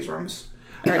rest of these rooms.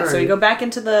 All right, so we go back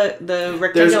into the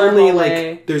rectangular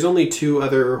hallway. There's only two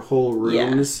other whole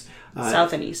rooms. Yeah.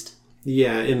 South and east.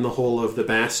 Yeah, in the whole of the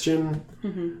bastion.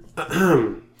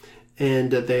 Mm-hmm.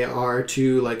 And they are,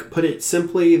 to put it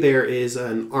simply, there is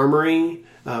an armory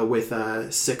with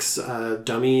 6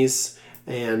 dummies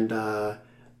and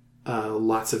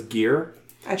lots of gear.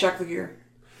 I checked the gear.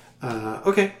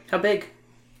 Okay. How big?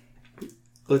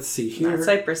 Let's see here. Not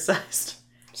Cypress-sized.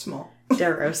 Small.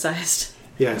 Darrow-sized.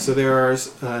 Yeah, so there are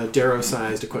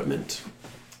Darrow-sized equipment.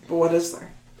 But what is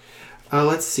there?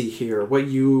 Let's see here. What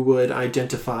you would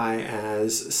identify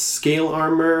as scale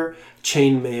armor,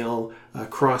 chainmail,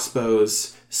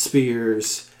 crossbows,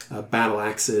 spears, battle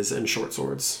axes, and short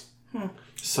swords.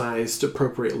 Sized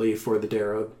appropriately for the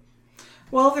Darrow.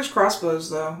 Well, if there's crossbows,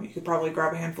 though, you could probably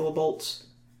grab a handful of bolts.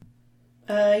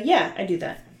 Yeah, I do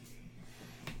that.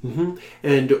 Mm-hmm.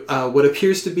 And what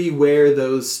appears to be where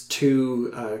those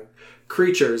two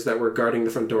creatures that were guarding the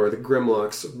front door, the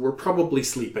Grimlocks, were probably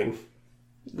sleeping.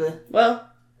 Well,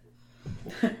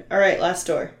 all right, last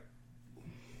door.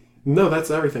 No,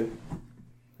 that's everything.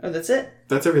 Oh, that's it?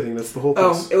 That's everything. That's the whole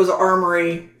Oh, place. it was an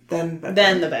armory, then bedroom.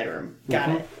 Then the bedroom. Got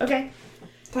it. Okay.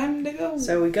 Time to go.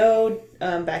 So we go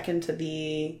back into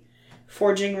the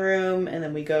forging room, and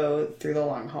then we go through the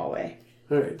long hallway.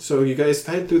 All right, so you guys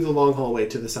head through the long hallway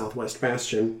to the southwest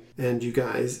bastion, and you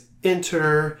guys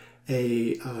enter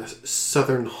a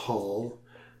southern hall.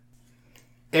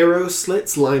 Arrow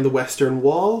slits line the western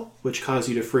wall, which cause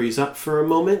you to freeze up for a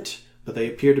moment, but they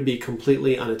appear to be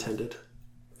completely unattended.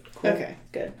 Cool. Okay,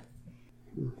 good.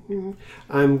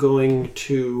 I'm going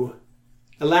to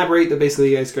elaborate that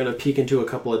basically you guys are going to peek into a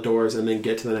couple of doors and then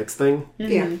get to the next thing.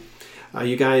 Yeah.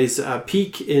 You guys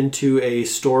peek into a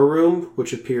storeroom,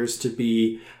 which appears to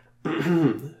be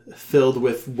filled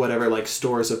with whatever like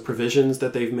stores of provisions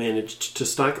that they've managed to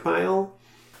stockpile.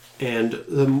 And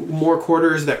the more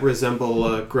quarters that resemble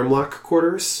Grimlock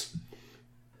quarters.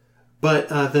 But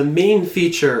the main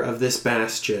feature of this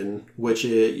bastion, which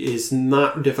is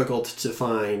not difficult to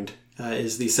find,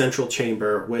 is the central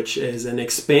chamber, which is an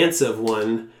expansive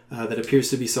one that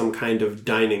appears to be some kind of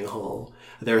dining hall.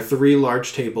 There are 3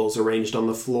 large tables arranged on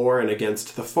the floor, and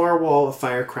against the far wall, a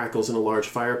fire crackles in a large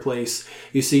fireplace.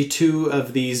 You see 2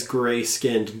 of these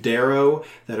gray-skinned Darrow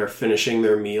that are finishing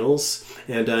their meals,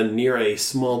 and near a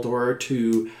small door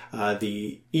to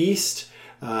the east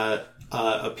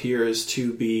appears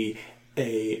to be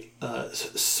a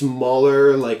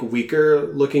smaller, like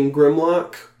weaker-looking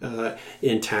Grimlock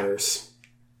in tatters.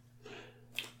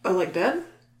 Oh, like dead?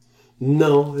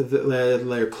 No,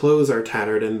 their clothes are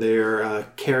tattered and they're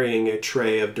carrying a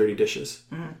tray of dirty dishes.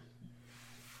 Mm.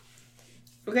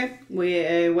 Okay,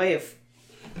 we wave.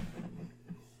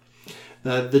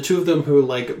 The 2 of them who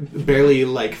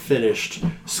barely finished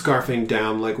scarfing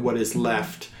down what is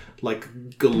left,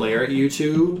 glare at you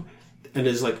 2 and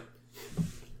is like,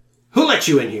 "Who let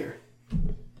you in here?"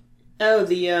 Oh,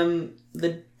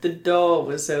 the door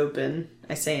was open.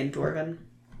 I say in Dwarven.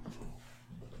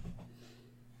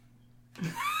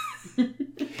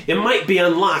 It might be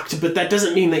unlocked, but that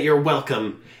doesn't mean that you're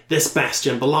welcome. This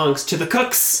bastion belongs to the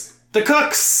cooks. The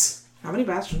cooks! How many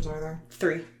bastions are there?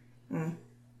 3.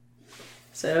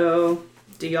 So,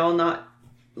 do y'all not,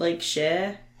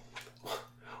 share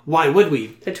Why would we?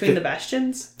 between the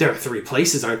bastions? There are 3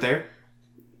 places, aren't there?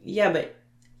 Yeah, but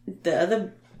the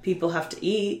other people have to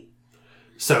eat.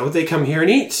 So they come here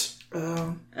and eat.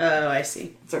 Oh, Oh, I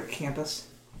see. it's our campus.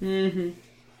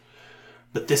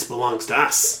 But this belongs to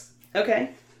us. Okay,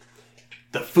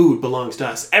 The food belongs to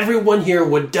us. Everyone here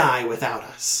would die without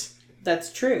us.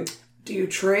 that's true. Do you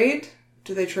trade?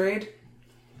 Do they trade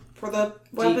for the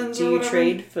weapons do or you whatever?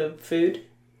 trade for food?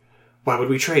 Why would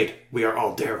we trade? We are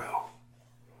all Darrow.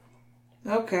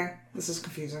 Okay, this is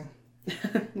confusing.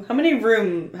 How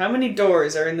many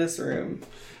doors are in this room?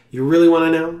 You really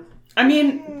want to know? I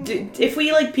mean, if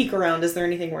we peek around, is there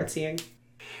anything worth seeing?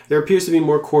 There appears to be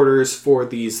more quarters for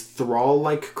these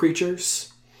thrall-like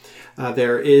creatures.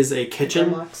 There is a kitchen.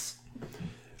 Grimlocks.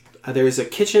 There is a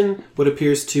kitchen, what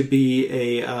appears to be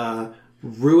a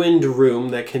ruined room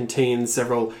that contains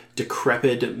several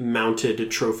decrepit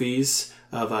mounted trophies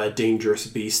of dangerous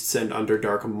beasts and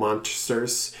underdark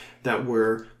monsters that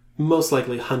were most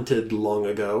likely hunted long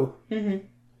ago.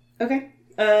 Okay.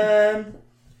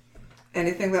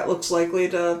 Anything that looks likely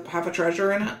to have a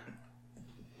treasure in it?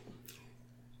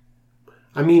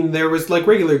 I mean, there was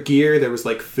regular gear, there was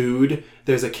food,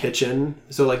 there's a kitchen,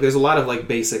 so there's a lot of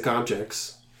basic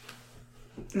objects.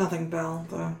 Nothing Bell,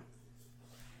 though.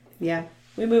 Yeah,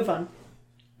 we move on.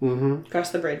 Mm-hmm.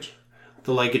 Across the bridge.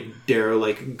 The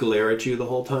Darrow glare at you the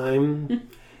whole time,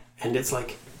 and it's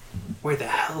where the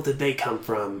hell did they come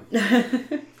from?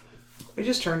 We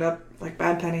just turned up like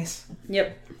bad pennies.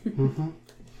 Yep.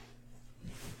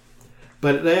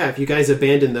 But yeah, if you guys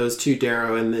abandon those 2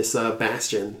 Darrow and this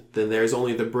bastion, then there's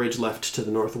only the bridge left to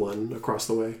the north one across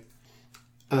the way.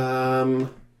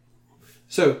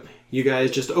 So you guys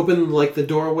just open the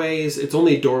doorways. It's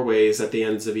only doorways at the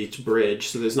ends of each bridge,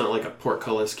 so there's not a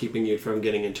portcullis keeping you from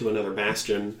getting into another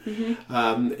bastion.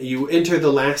 You enter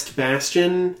the last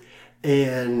bastion,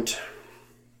 and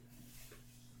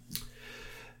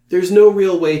there's no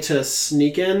real way to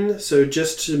sneak in, so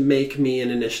just to make me an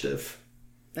initiative.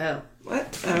 Oh.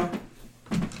 What? Oh.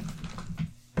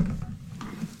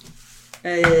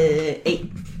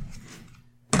 8.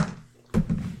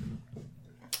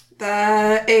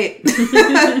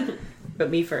 8. But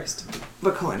me first.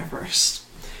 But Kalina first.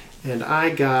 And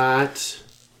I got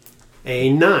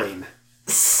a 9.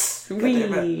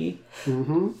 damn Wee.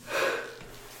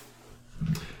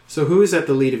 So who is at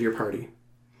the lead of your party?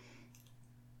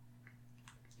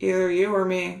 Either you or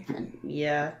me,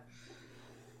 Yeah.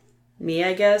 Me,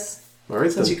 I guess. All right,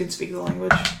 since then. you can speak the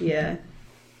language. Yeah.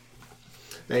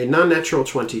 A non-natural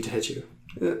 20 to hit you.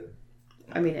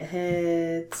 I mean, it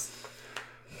hits.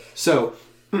 So,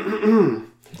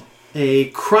 a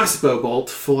crossbow bolt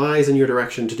flies in your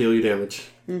direction to deal you damage.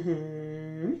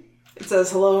 It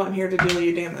says, hello, I'm here to deal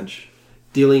you damage.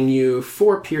 Dealing you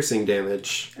 4 piercing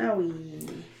damage.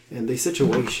 Owie. And the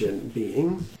situation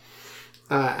being...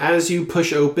 as you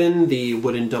push open the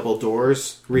wooden double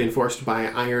doors, reinforced by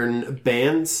iron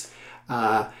bands,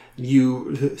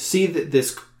 you see that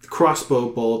this crossbow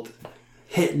bolt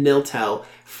hit Niltel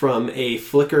from a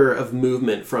flicker of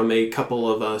movement from a couple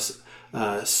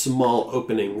of small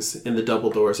openings in the double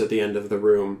doors at the end of the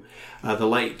room. The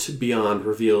light beyond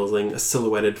revealing a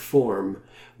silhouetted form,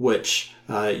 which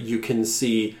you can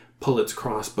see pull its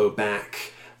crossbow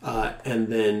back, and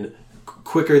then,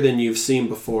 quicker than you've seen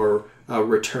before,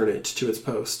 return it to its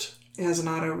post. It has an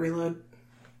auto reload.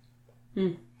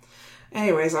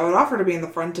 Anyways, I would offer to be in the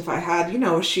front if I had,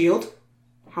 a shield.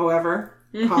 However,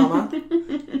 comma,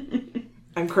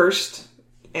 I'm cursed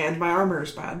and my armor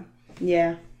is bad.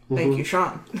 Yeah. Thank you,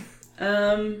 Sean.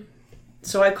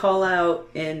 So I call out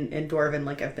in Dwarven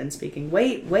like I've been speaking.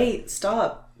 Wait,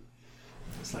 stop.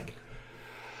 It's like,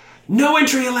 no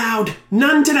entry allowed!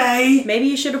 None today! Maybe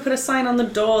you should have put a sign on the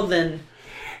door then.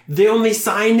 The only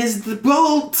sign is the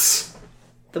bolt!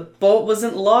 The bolt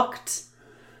wasn't locked.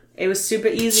 It was super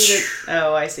easy to...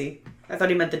 Oh, I see. I thought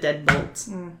he meant the dead bolt.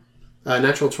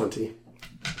 Natural 20.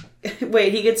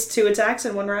 Wait, he gets 2 attacks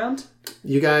in 1 round?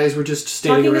 You guys were just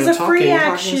standing Talking around is a free talking.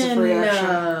 action. Talking is a free action.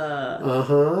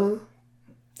 Uh-huh.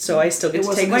 So I still get It to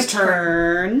wasn't take my his turn.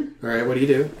 turn. Alright, what do you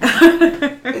do?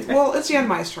 It's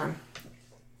Yanmai's turn.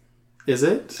 Is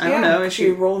it? I don't know. She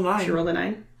rolled 9. She rolled a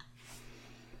 9?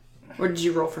 Or did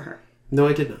you roll for her? No,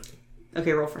 I did not.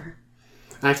 Okay, roll for her.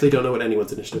 I actually don't know what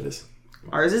anyone's initiative is.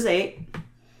 Ours is 8.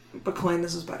 But Klein,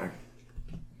 this is better.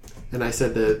 And I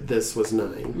said that this was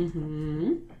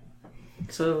 9.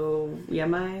 So,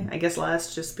 I guess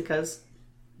last just because.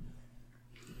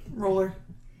 Roller.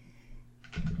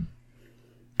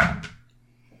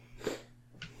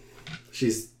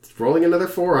 She's rolling another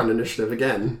 4 on initiative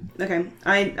again. Okay.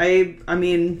 I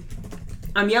mean,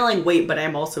 I'm yelling wait, but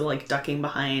I'm also like ducking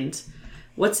behind.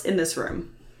 What's in this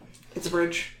room? It's a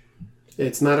bridge.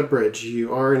 It's not a bridge.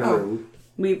 You are in a room.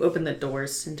 We've opened the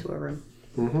doors into a room.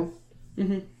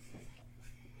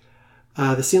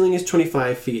 The ceiling is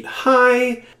 25 feet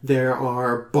high. There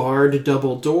are barred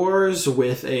double doors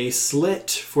with a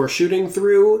slit for shooting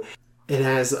through. It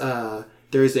has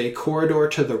there's a corridor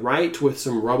to the right with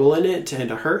some rubble in it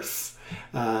and a hearth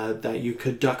that you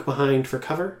could duck behind for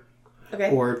cover. Okay.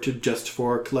 Or to just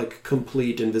for like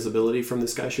complete invisibility from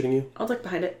this guy shooting you. I'll duck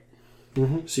behind it.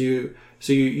 So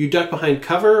you duck behind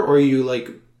cover, or you like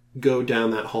go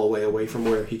down that hallway away from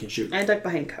where he can shoot. I duck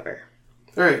behind cover.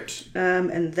 All right.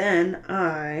 And then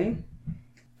I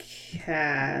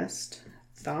cast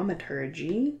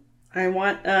Thaumaturgy. I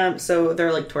want so there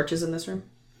are like torches in this room.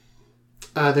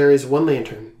 There is 1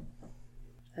 lantern.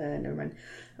 Never mind.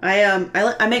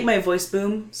 I make my voice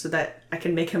boom so that I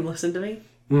can make him listen to me.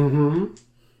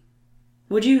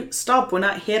 Would you stop? We're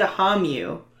not here to harm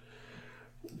you.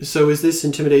 So is this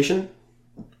intimidation?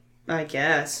 I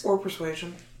guess. Or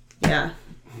persuasion. Yeah.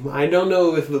 I don't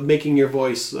know if making your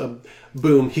voice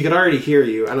boom. He could already hear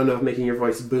you. I don't know if making your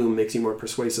voice boom makes you more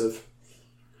persuasive.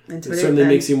 It certainly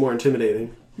makes you more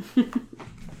intimidating.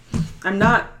 I'm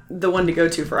not the one to go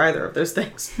to for either of those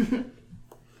things.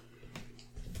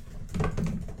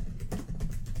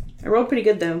 I rolled pretty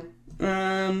good though.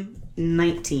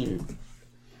 19.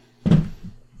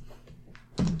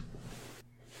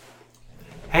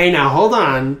 Hey, now hold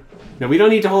on. Now we don't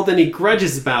need to hold any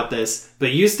grudges about this,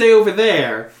 but you stay over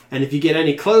there, and if you get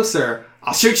any closer,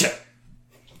 I'll shoot you.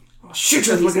 I'll shoot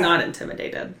So you. he's not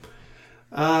intimidated.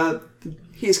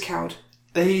 He's cowed.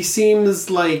 He seems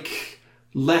like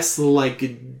less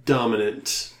like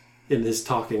dominant in his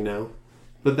talking now,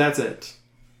 but that's it.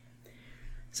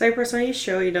 Cypress, are you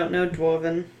sure you don't know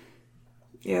Dwarven?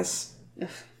 Yes.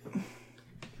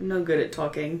 I'm no good at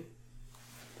talking.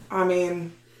 I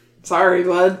mean, sorry,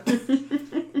 bud.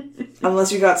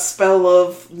 Unless you got spell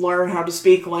of learn how to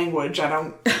speak language,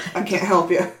 I can't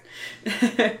help you.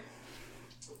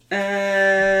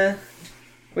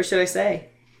 What should I say?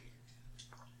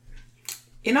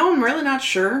 I'm really not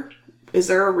sure. Is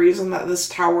there a reason that this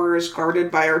tower is guarded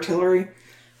by artillery?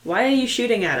 Why are you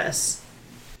shooting at us?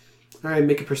 All right,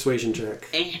 make a persuasion check.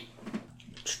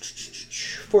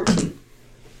 14.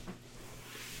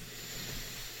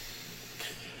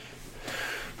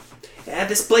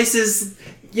 this place is,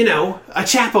 a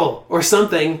chapel or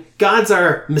something. Gods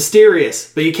are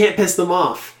mysterious, but you can't piss them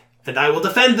off. And I will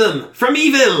defend them from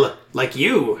evil, like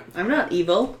you. I'm not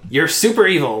evil. You're super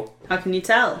evil. How can you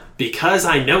tell? Because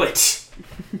I know it.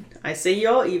 I say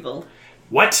you're evil.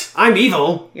 What? I'm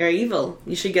evil? You're evil.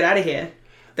 You should get out of here.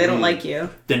 They don't like you.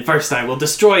 Then first I will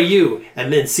destroy you,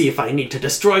 and then see if I need to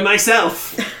destroy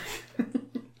myself.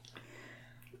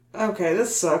 Okay,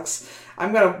 this sucks.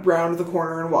 I'm gonna round the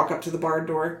corner and walk up to the barred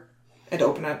door and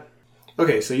open it.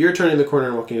 Okay, so you're turning the corner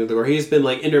and walking to the door. He's been,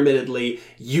 intermittently,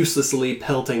 uselessly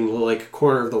pelting the,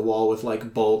 corner of the wall with,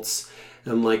 bolts.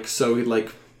 And, so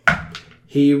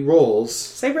he rolls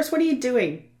Cypress, what are you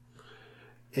doing?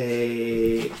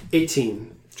 a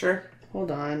 18. Sure.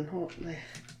 Hold on.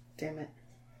 Damn it.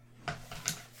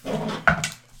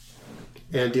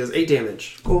 And deals 8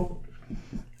 damage. Cool.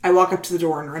 I walk up to the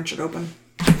door and wrench it open.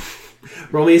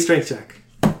 Roll me a strength check.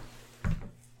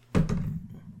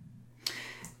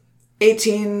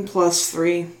 18 plus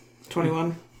 3,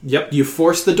 21. Yep, you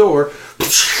force the door.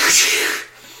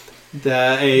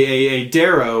 A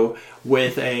Darrow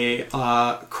with a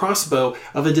crossbow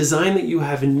of a design that you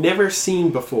have never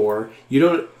seen before. You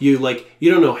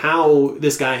don't know how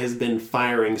this guy has been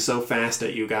firing so fast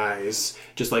at you guys,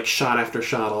 just shot after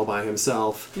shot all by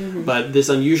himself. Mm-hmm. But this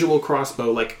unusual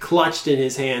crossbow, clutched in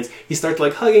his hands, he starts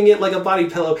hugging it like a body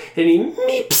pillow, and he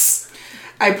meeps.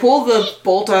 I pull the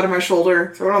bolt out of my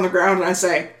shoulder, throw it on the ground, and I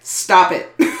say, "Stop it."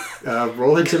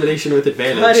 Roll intimidation with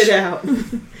advantage. Cut it out.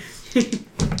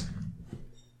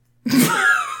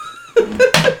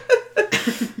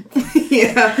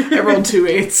 Yeah, I rolled 2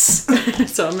 8s.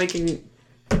 So I'm making...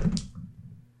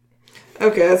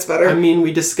 Okay, that's better. I mean,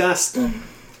 we discussed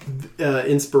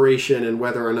inspiration and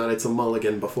whether or not it's a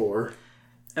mulligan before.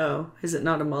 Oh, is it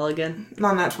not a mulligan?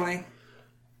 Not that 20.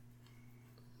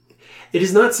 It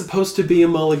is not supposed to be a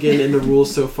mulligan in the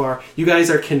rules so far. You guys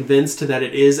are convinced that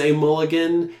it is a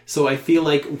mulligan, so I feel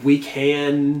like we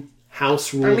can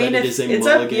house rule that it is a it's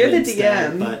mulligan up, you're the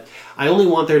instead, DM. but I only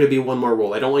want there to be one more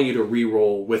roll. I don't want you to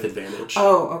re-roll with advantage.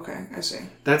 Oh, okay, I see.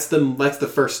 That's the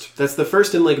first. That's the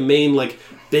first and main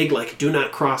big do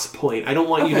not cross point. I don't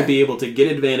want you to be able to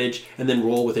get advantage and then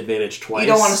roll with advantage twice. You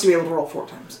don't want us to be able to roll 4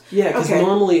 times. Yeah, because Okay.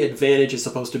 normally advantage is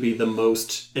supposed to be the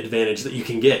most advantage that you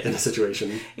can get in a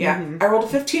situation. Yeah, I rolled a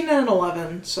 15 and an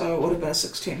 11, so it would have been a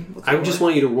 16. With I just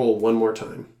want you to roll one more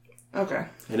time. Okay.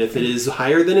 And if it is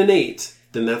higher than an 8,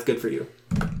 then that's good for you.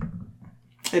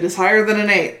 It is higher than an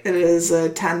 8. It is a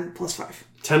 10 plus 5.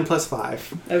 10 plus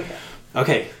 5. Okay.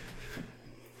 Okay.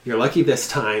 You're lucky this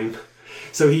time.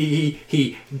 So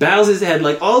he bows his head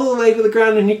all the way to the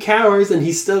ground and he cowers and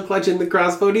he's still clutching the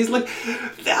crossbow and he's like,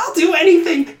 "I'll do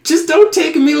anything. Just don't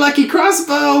take me lucky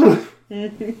crossbow."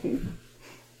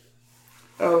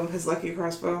 Oh, his lucky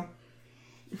crossbow.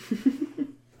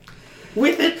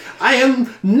 With it, I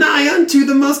am nigh unto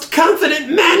the most confident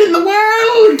man in the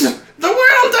world! The world,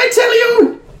 I tell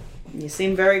you! You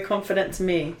seem very confident to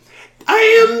me.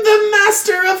 I am the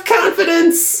master of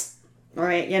confidence!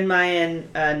 Alright, Yenmai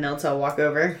and Nelta walk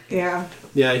over. Yeah.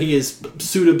 Yeah, he is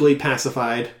suitably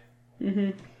pacified.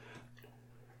 Mm-hmm.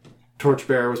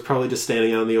 Torchbearer was probably just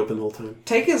standing out in the open the whole time.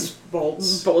 Take his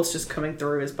bolts. Bolts just coming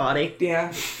through his body.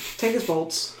 Yeah. Take his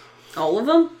bolts. All of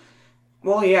them?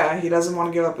 Well, yeah, he doesn't want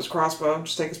to give up his crossbow.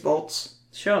 Just take his bolts.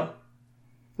 Sure.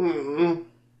 Mm-hmm.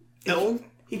 Oh,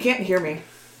 He can't hear me.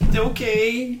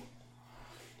 okay.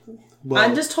 Well,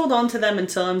 I just hold on to them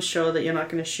until I'm sure that you're not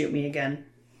going to shoot me again.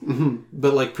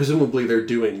 but presumably they're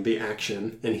doing the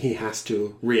action, and he has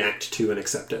to react to and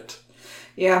accept it.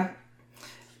 Yeah.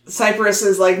 Cypress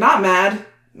is not mad,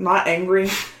 not angry.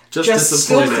 Just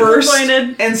still disappointed. cursed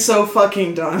Disappointed. and so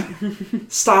fucking done.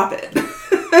 Stop it.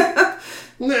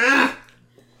 Nah.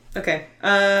 Okay.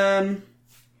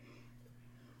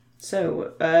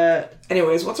 So,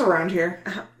 Anyways, what's around here?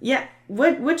 yeah.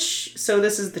 So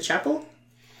this is the chapel?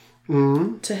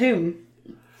 Mm-hmm. To whom?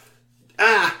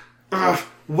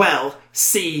 Well,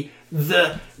 see,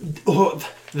 the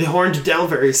Horned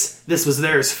Delvers, this was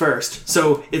theirs first,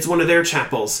 so it's one of their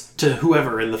chapels to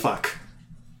whoever in the fuck.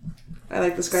 I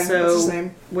like this guy. So, What's his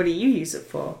name? what do you use it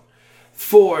for?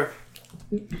 For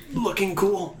looking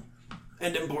cool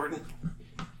and important.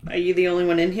 Are you the only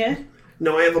one in here?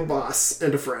 No, I have a boss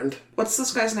and a friend. What's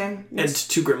this guy's name? And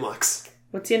 2 Grimlocks.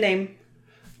 What's your name?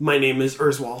 My name is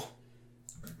Urzwal.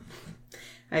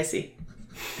 I see.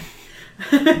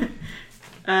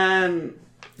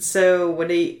 So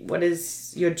what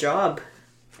is your job?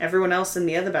 Everyone else in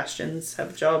the other bastions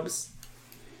have jobs.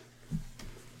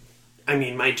 I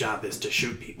mean, my job is to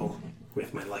shoot people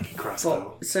with my lucky crossbow.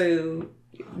 Well, so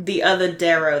the other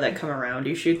Darrow that come around,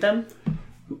 you shoot them?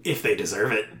 If they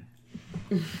deserve it.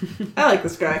 I like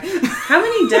this guy. How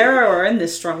many Darrow are in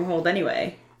this stronghold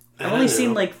anyway? I I've don't only know.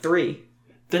 seen like 3.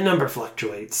 The number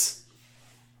fluctuates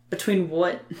Between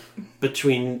what?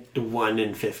 between 1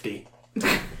 and 50.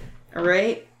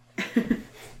 Alright?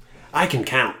 I can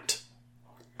count.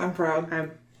 I'm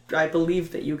proud. I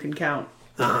believe that you can count.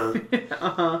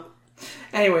 Uh-huh.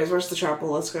 Anyways, where's the chapel?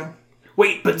 Let's go.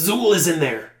 Wait, but Zool is in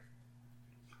there.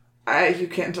 You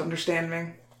can't understand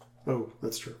me. Oh,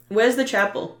 that's true. Where's the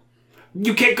chapel?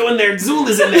 You can't go in there. Zool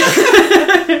is in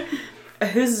there.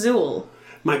 Who's Zool?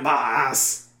 My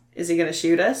boss. Is he gonna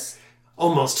shoot us?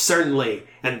 Almost certainly.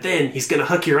 And then he's gonna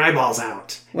hook your eyeballs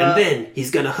out. Well- And then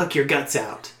he's gonna hook your guts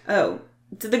out. Oh.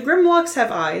 Do the Grimlocks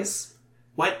have eyes?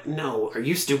 What? No. Are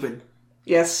you stupid?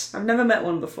 Yes. I've never met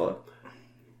one before.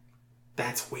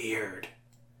 That's weird.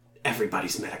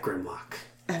 Everybody's met a Grimlock.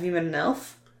 Have you met an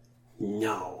elf?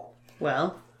 No.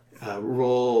 Well.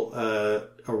 Roll a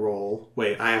roll.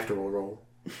 Wait, I have to roll.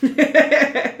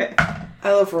 I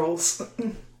love rolls.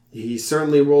 He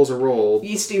certainly rolls a roll.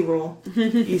 Yeasty roll.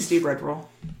 Yeasty bread roll.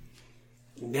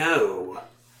 No.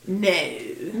 No.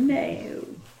 No.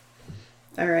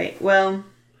 Alright, well,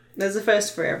 there's a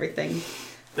first for everything.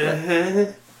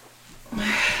 Uh-huh.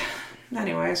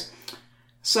 Anyways.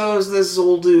 So is this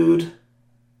old dude,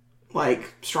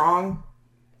 like, strong?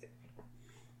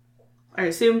 I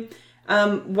assume.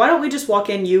 Why don't we just walk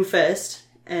in you first,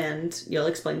 and you'll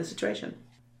explain the situation.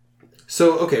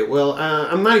 So, okay, well,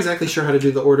 I'm not exactly sure how to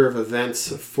do the order of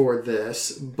events for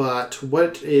this, but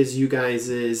what is you guys'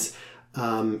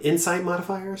 insight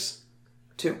modifiers?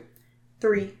 2.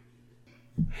 3.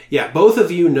 Yeah, both of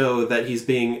you know that he's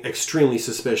being extremely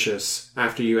suspicious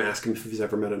after you ask him if he's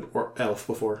ever met an elf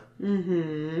before.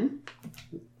 Mm-hmm.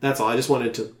 That's all. I just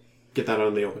wanted to get that out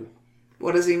in the open.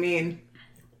 What does he mean?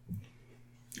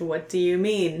 What do you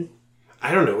mean?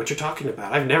 I don't know what you're talking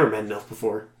about. I've never met an elf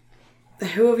before.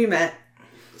 Who have you met?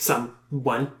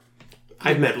 Someone.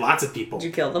 I've met lots of people. Did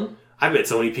you kill them? I've met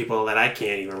so many people that I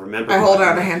can't even remember. I hold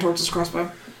out a hand towards his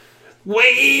crossbow.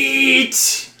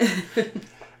 Wait!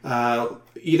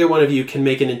 Either one of you can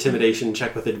make an intimidation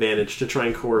check with advantage to try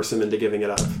and coerce him into giving it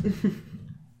up.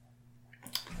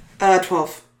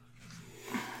 12.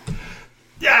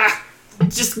 Ah!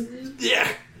 Just... Yeah.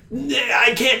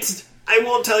 I can't... I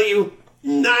won't tell you.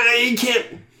 I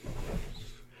can't...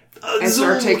 I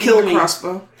start Zool taking kill the me.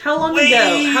 crossbow. How long Wait!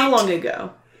 ago? How long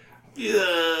ago?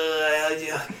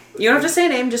 Yeah. You don't have to say a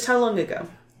name, just how long ago.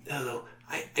 No,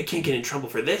 I can't get in trouble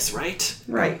for this, right?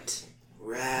 Right.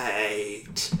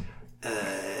 Right.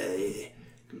 I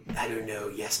don't know,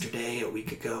 yesterday, a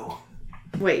week ago.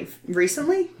 Wait,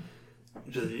 recently?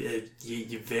 Wait,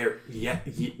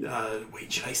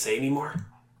 should I say any more?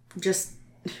 Just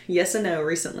yes and no,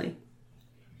 recently.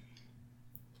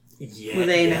 Yeah, Were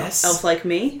they yes. an elf like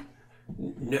me?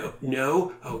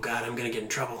 No. Oh God, I'm gonna get in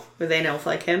trouble. Were they an elf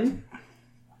like him?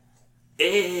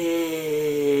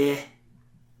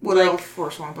 What Like, elf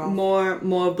or swamp elf?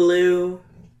 More blue,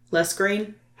 less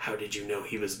green? How did you know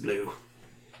he was blue?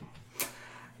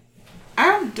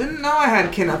 I didn't know I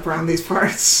had kin up around these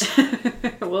parts.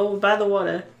 Well, by the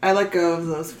water. I let go of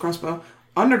the crossbow.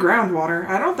 Underground water.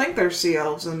 I don't think there's sea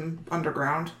elves in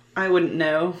underground. I wouldn't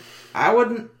know. I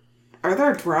wouldn't... Are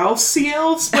there drow sea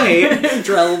elves? Wait.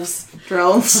 Drelves.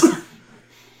 Drells.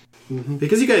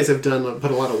 Because you guys have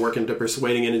put a lot of work into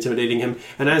persuading and intimidating him,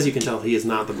 and as you can tell, he is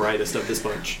not the brightest of this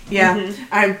bunch. Yeah.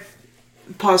 I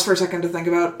pause for a second to think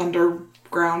about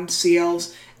underground sea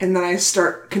elves, and then I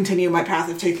continue my path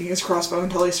of taking his crossbow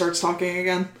until he starts talking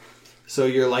again. So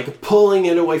you're like pulling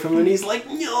it away from him, and he's like,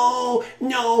 no,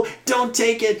 don't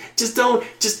take it. Just don't,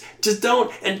 just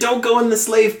don't, and don't go in the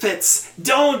slave pits.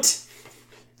 Don't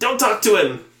talk to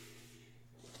him.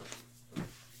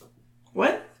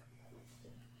 What?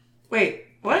 Wait,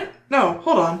 what? No,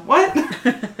 hold on. What?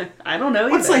 I don't know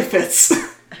either. What slave pits?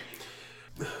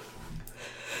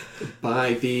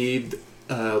 By the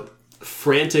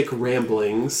frantic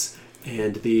ramblings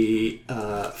and the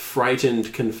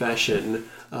frightened confession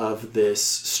of this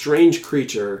strange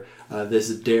creature, this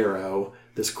Darrow,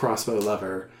 this crossbow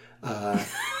lover.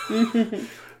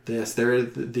 Yes,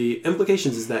 the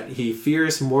implications is that he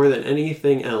fears more than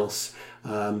anything else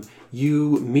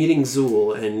you meeting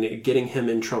Zool and getting him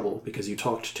in trouble because you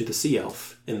talked to the sea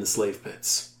elf in the slave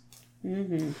pits.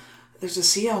 Mm-hmm. There's a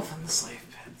sea elf in the slave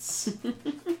pits.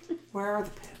 Where are the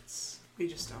pits? We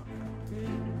just don't know.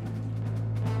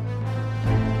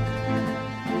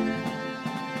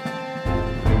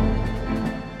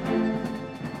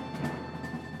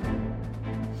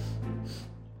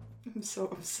 I'm so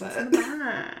upset.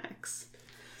 Max.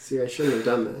 See, I shouldn't have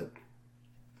done that.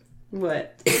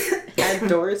 What? Add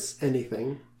doors?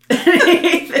 Anything.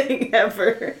 anything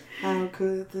ever. How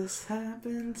could this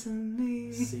happen to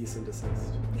me? Cease and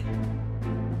desist.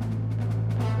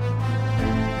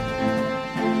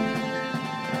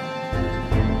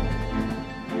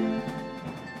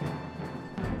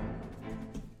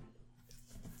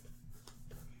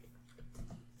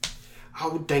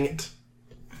 Oh, dang it.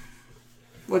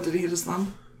 What, did he hit his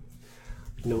thumb?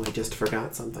 No, I just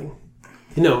forgot something.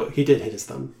 No, he did hit his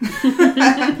thumb.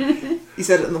 He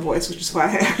said it in the voice, which is why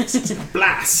I asked.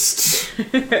 Blast!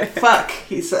 Fuck,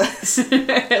 he says.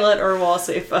 Let Orwell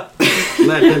say fuck.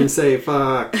 Let him say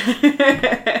fuck.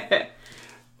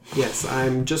 Yes,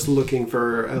 I'm just looking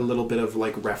for a little bit of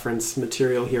like reference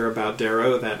material here about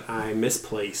Darrow that I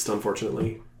misplaced,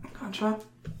 unfortunately. Gotcha.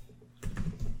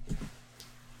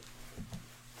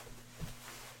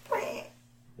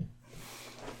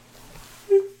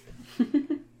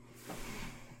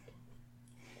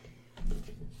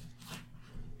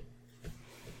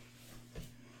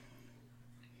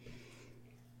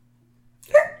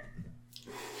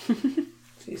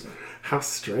 How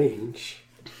strange.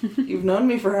 You've known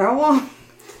me for how long?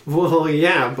 Well,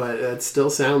 yeah, but it still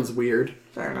sounds weird.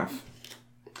 Fair enough.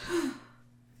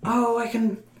 Oh, I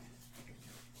can...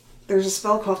 There's a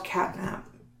spell called Catnap.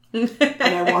 And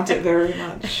I want it very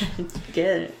much.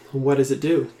 Get it. What does it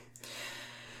do?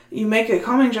 You make a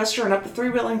calming gesture and up to 3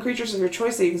 willing creatures of your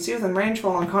choice that you can see within range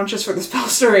fall unconscious for the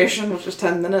spell's duration, which is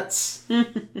 10 minutes.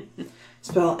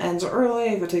 Spell ends early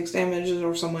if it takes damage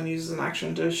or someone uses an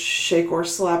action to shake or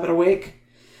slap it awake.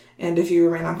 And if you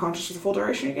remain unconscious for the full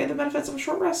duration, you gain the benefits of a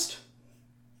short rest.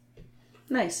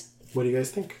 Nice. What do you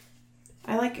guys think?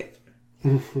 I like it.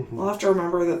 We'll have to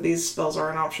remember that these spells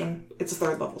are an option. It's a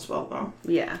 3rd level spell, though.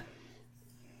 Yeah.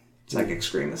 Psychic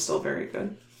Scream is still very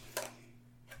good.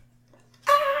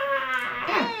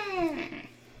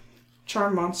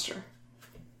 Charm Monster.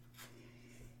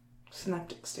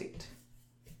 Synaptic State.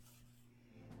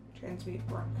 Transmute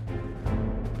Brock.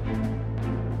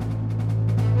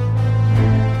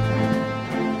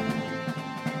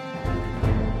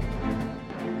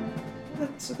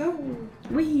 Let's go.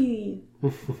 Wee.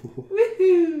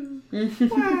 Woohoo.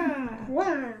 Wah.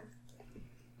 Wow.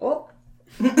 Oh.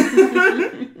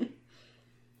 That's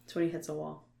when he hits a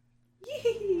wall.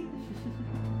 Yee.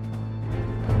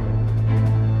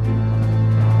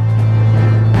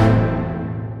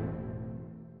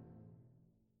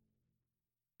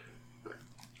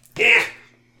 Yeah.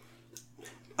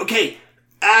 Okay.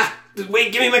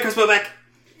 Wait, give me my crossbow back.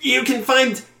 You can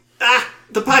find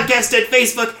the podcast at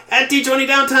Facebook at D20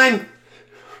 Downtime.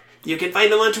 You can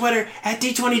find them on Twitter at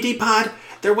D20DPod.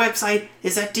 Their website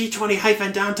is at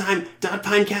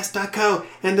d20-downtime.pinecast.co,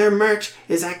 and their merch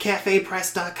is at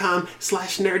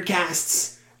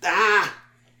cafepress.com/nerdcasts.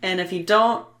 And if you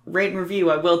don't rate and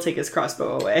review, I will take his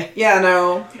crossbow away. Yeah,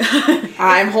 no.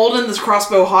 I'm holding this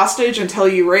crossbow hostage until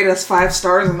you rate us 5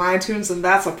 stars on iTunes, and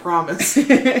that's a promise. No,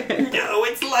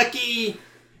 it's lucky.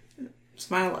 It's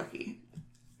my lucky.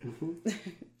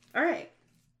 All right.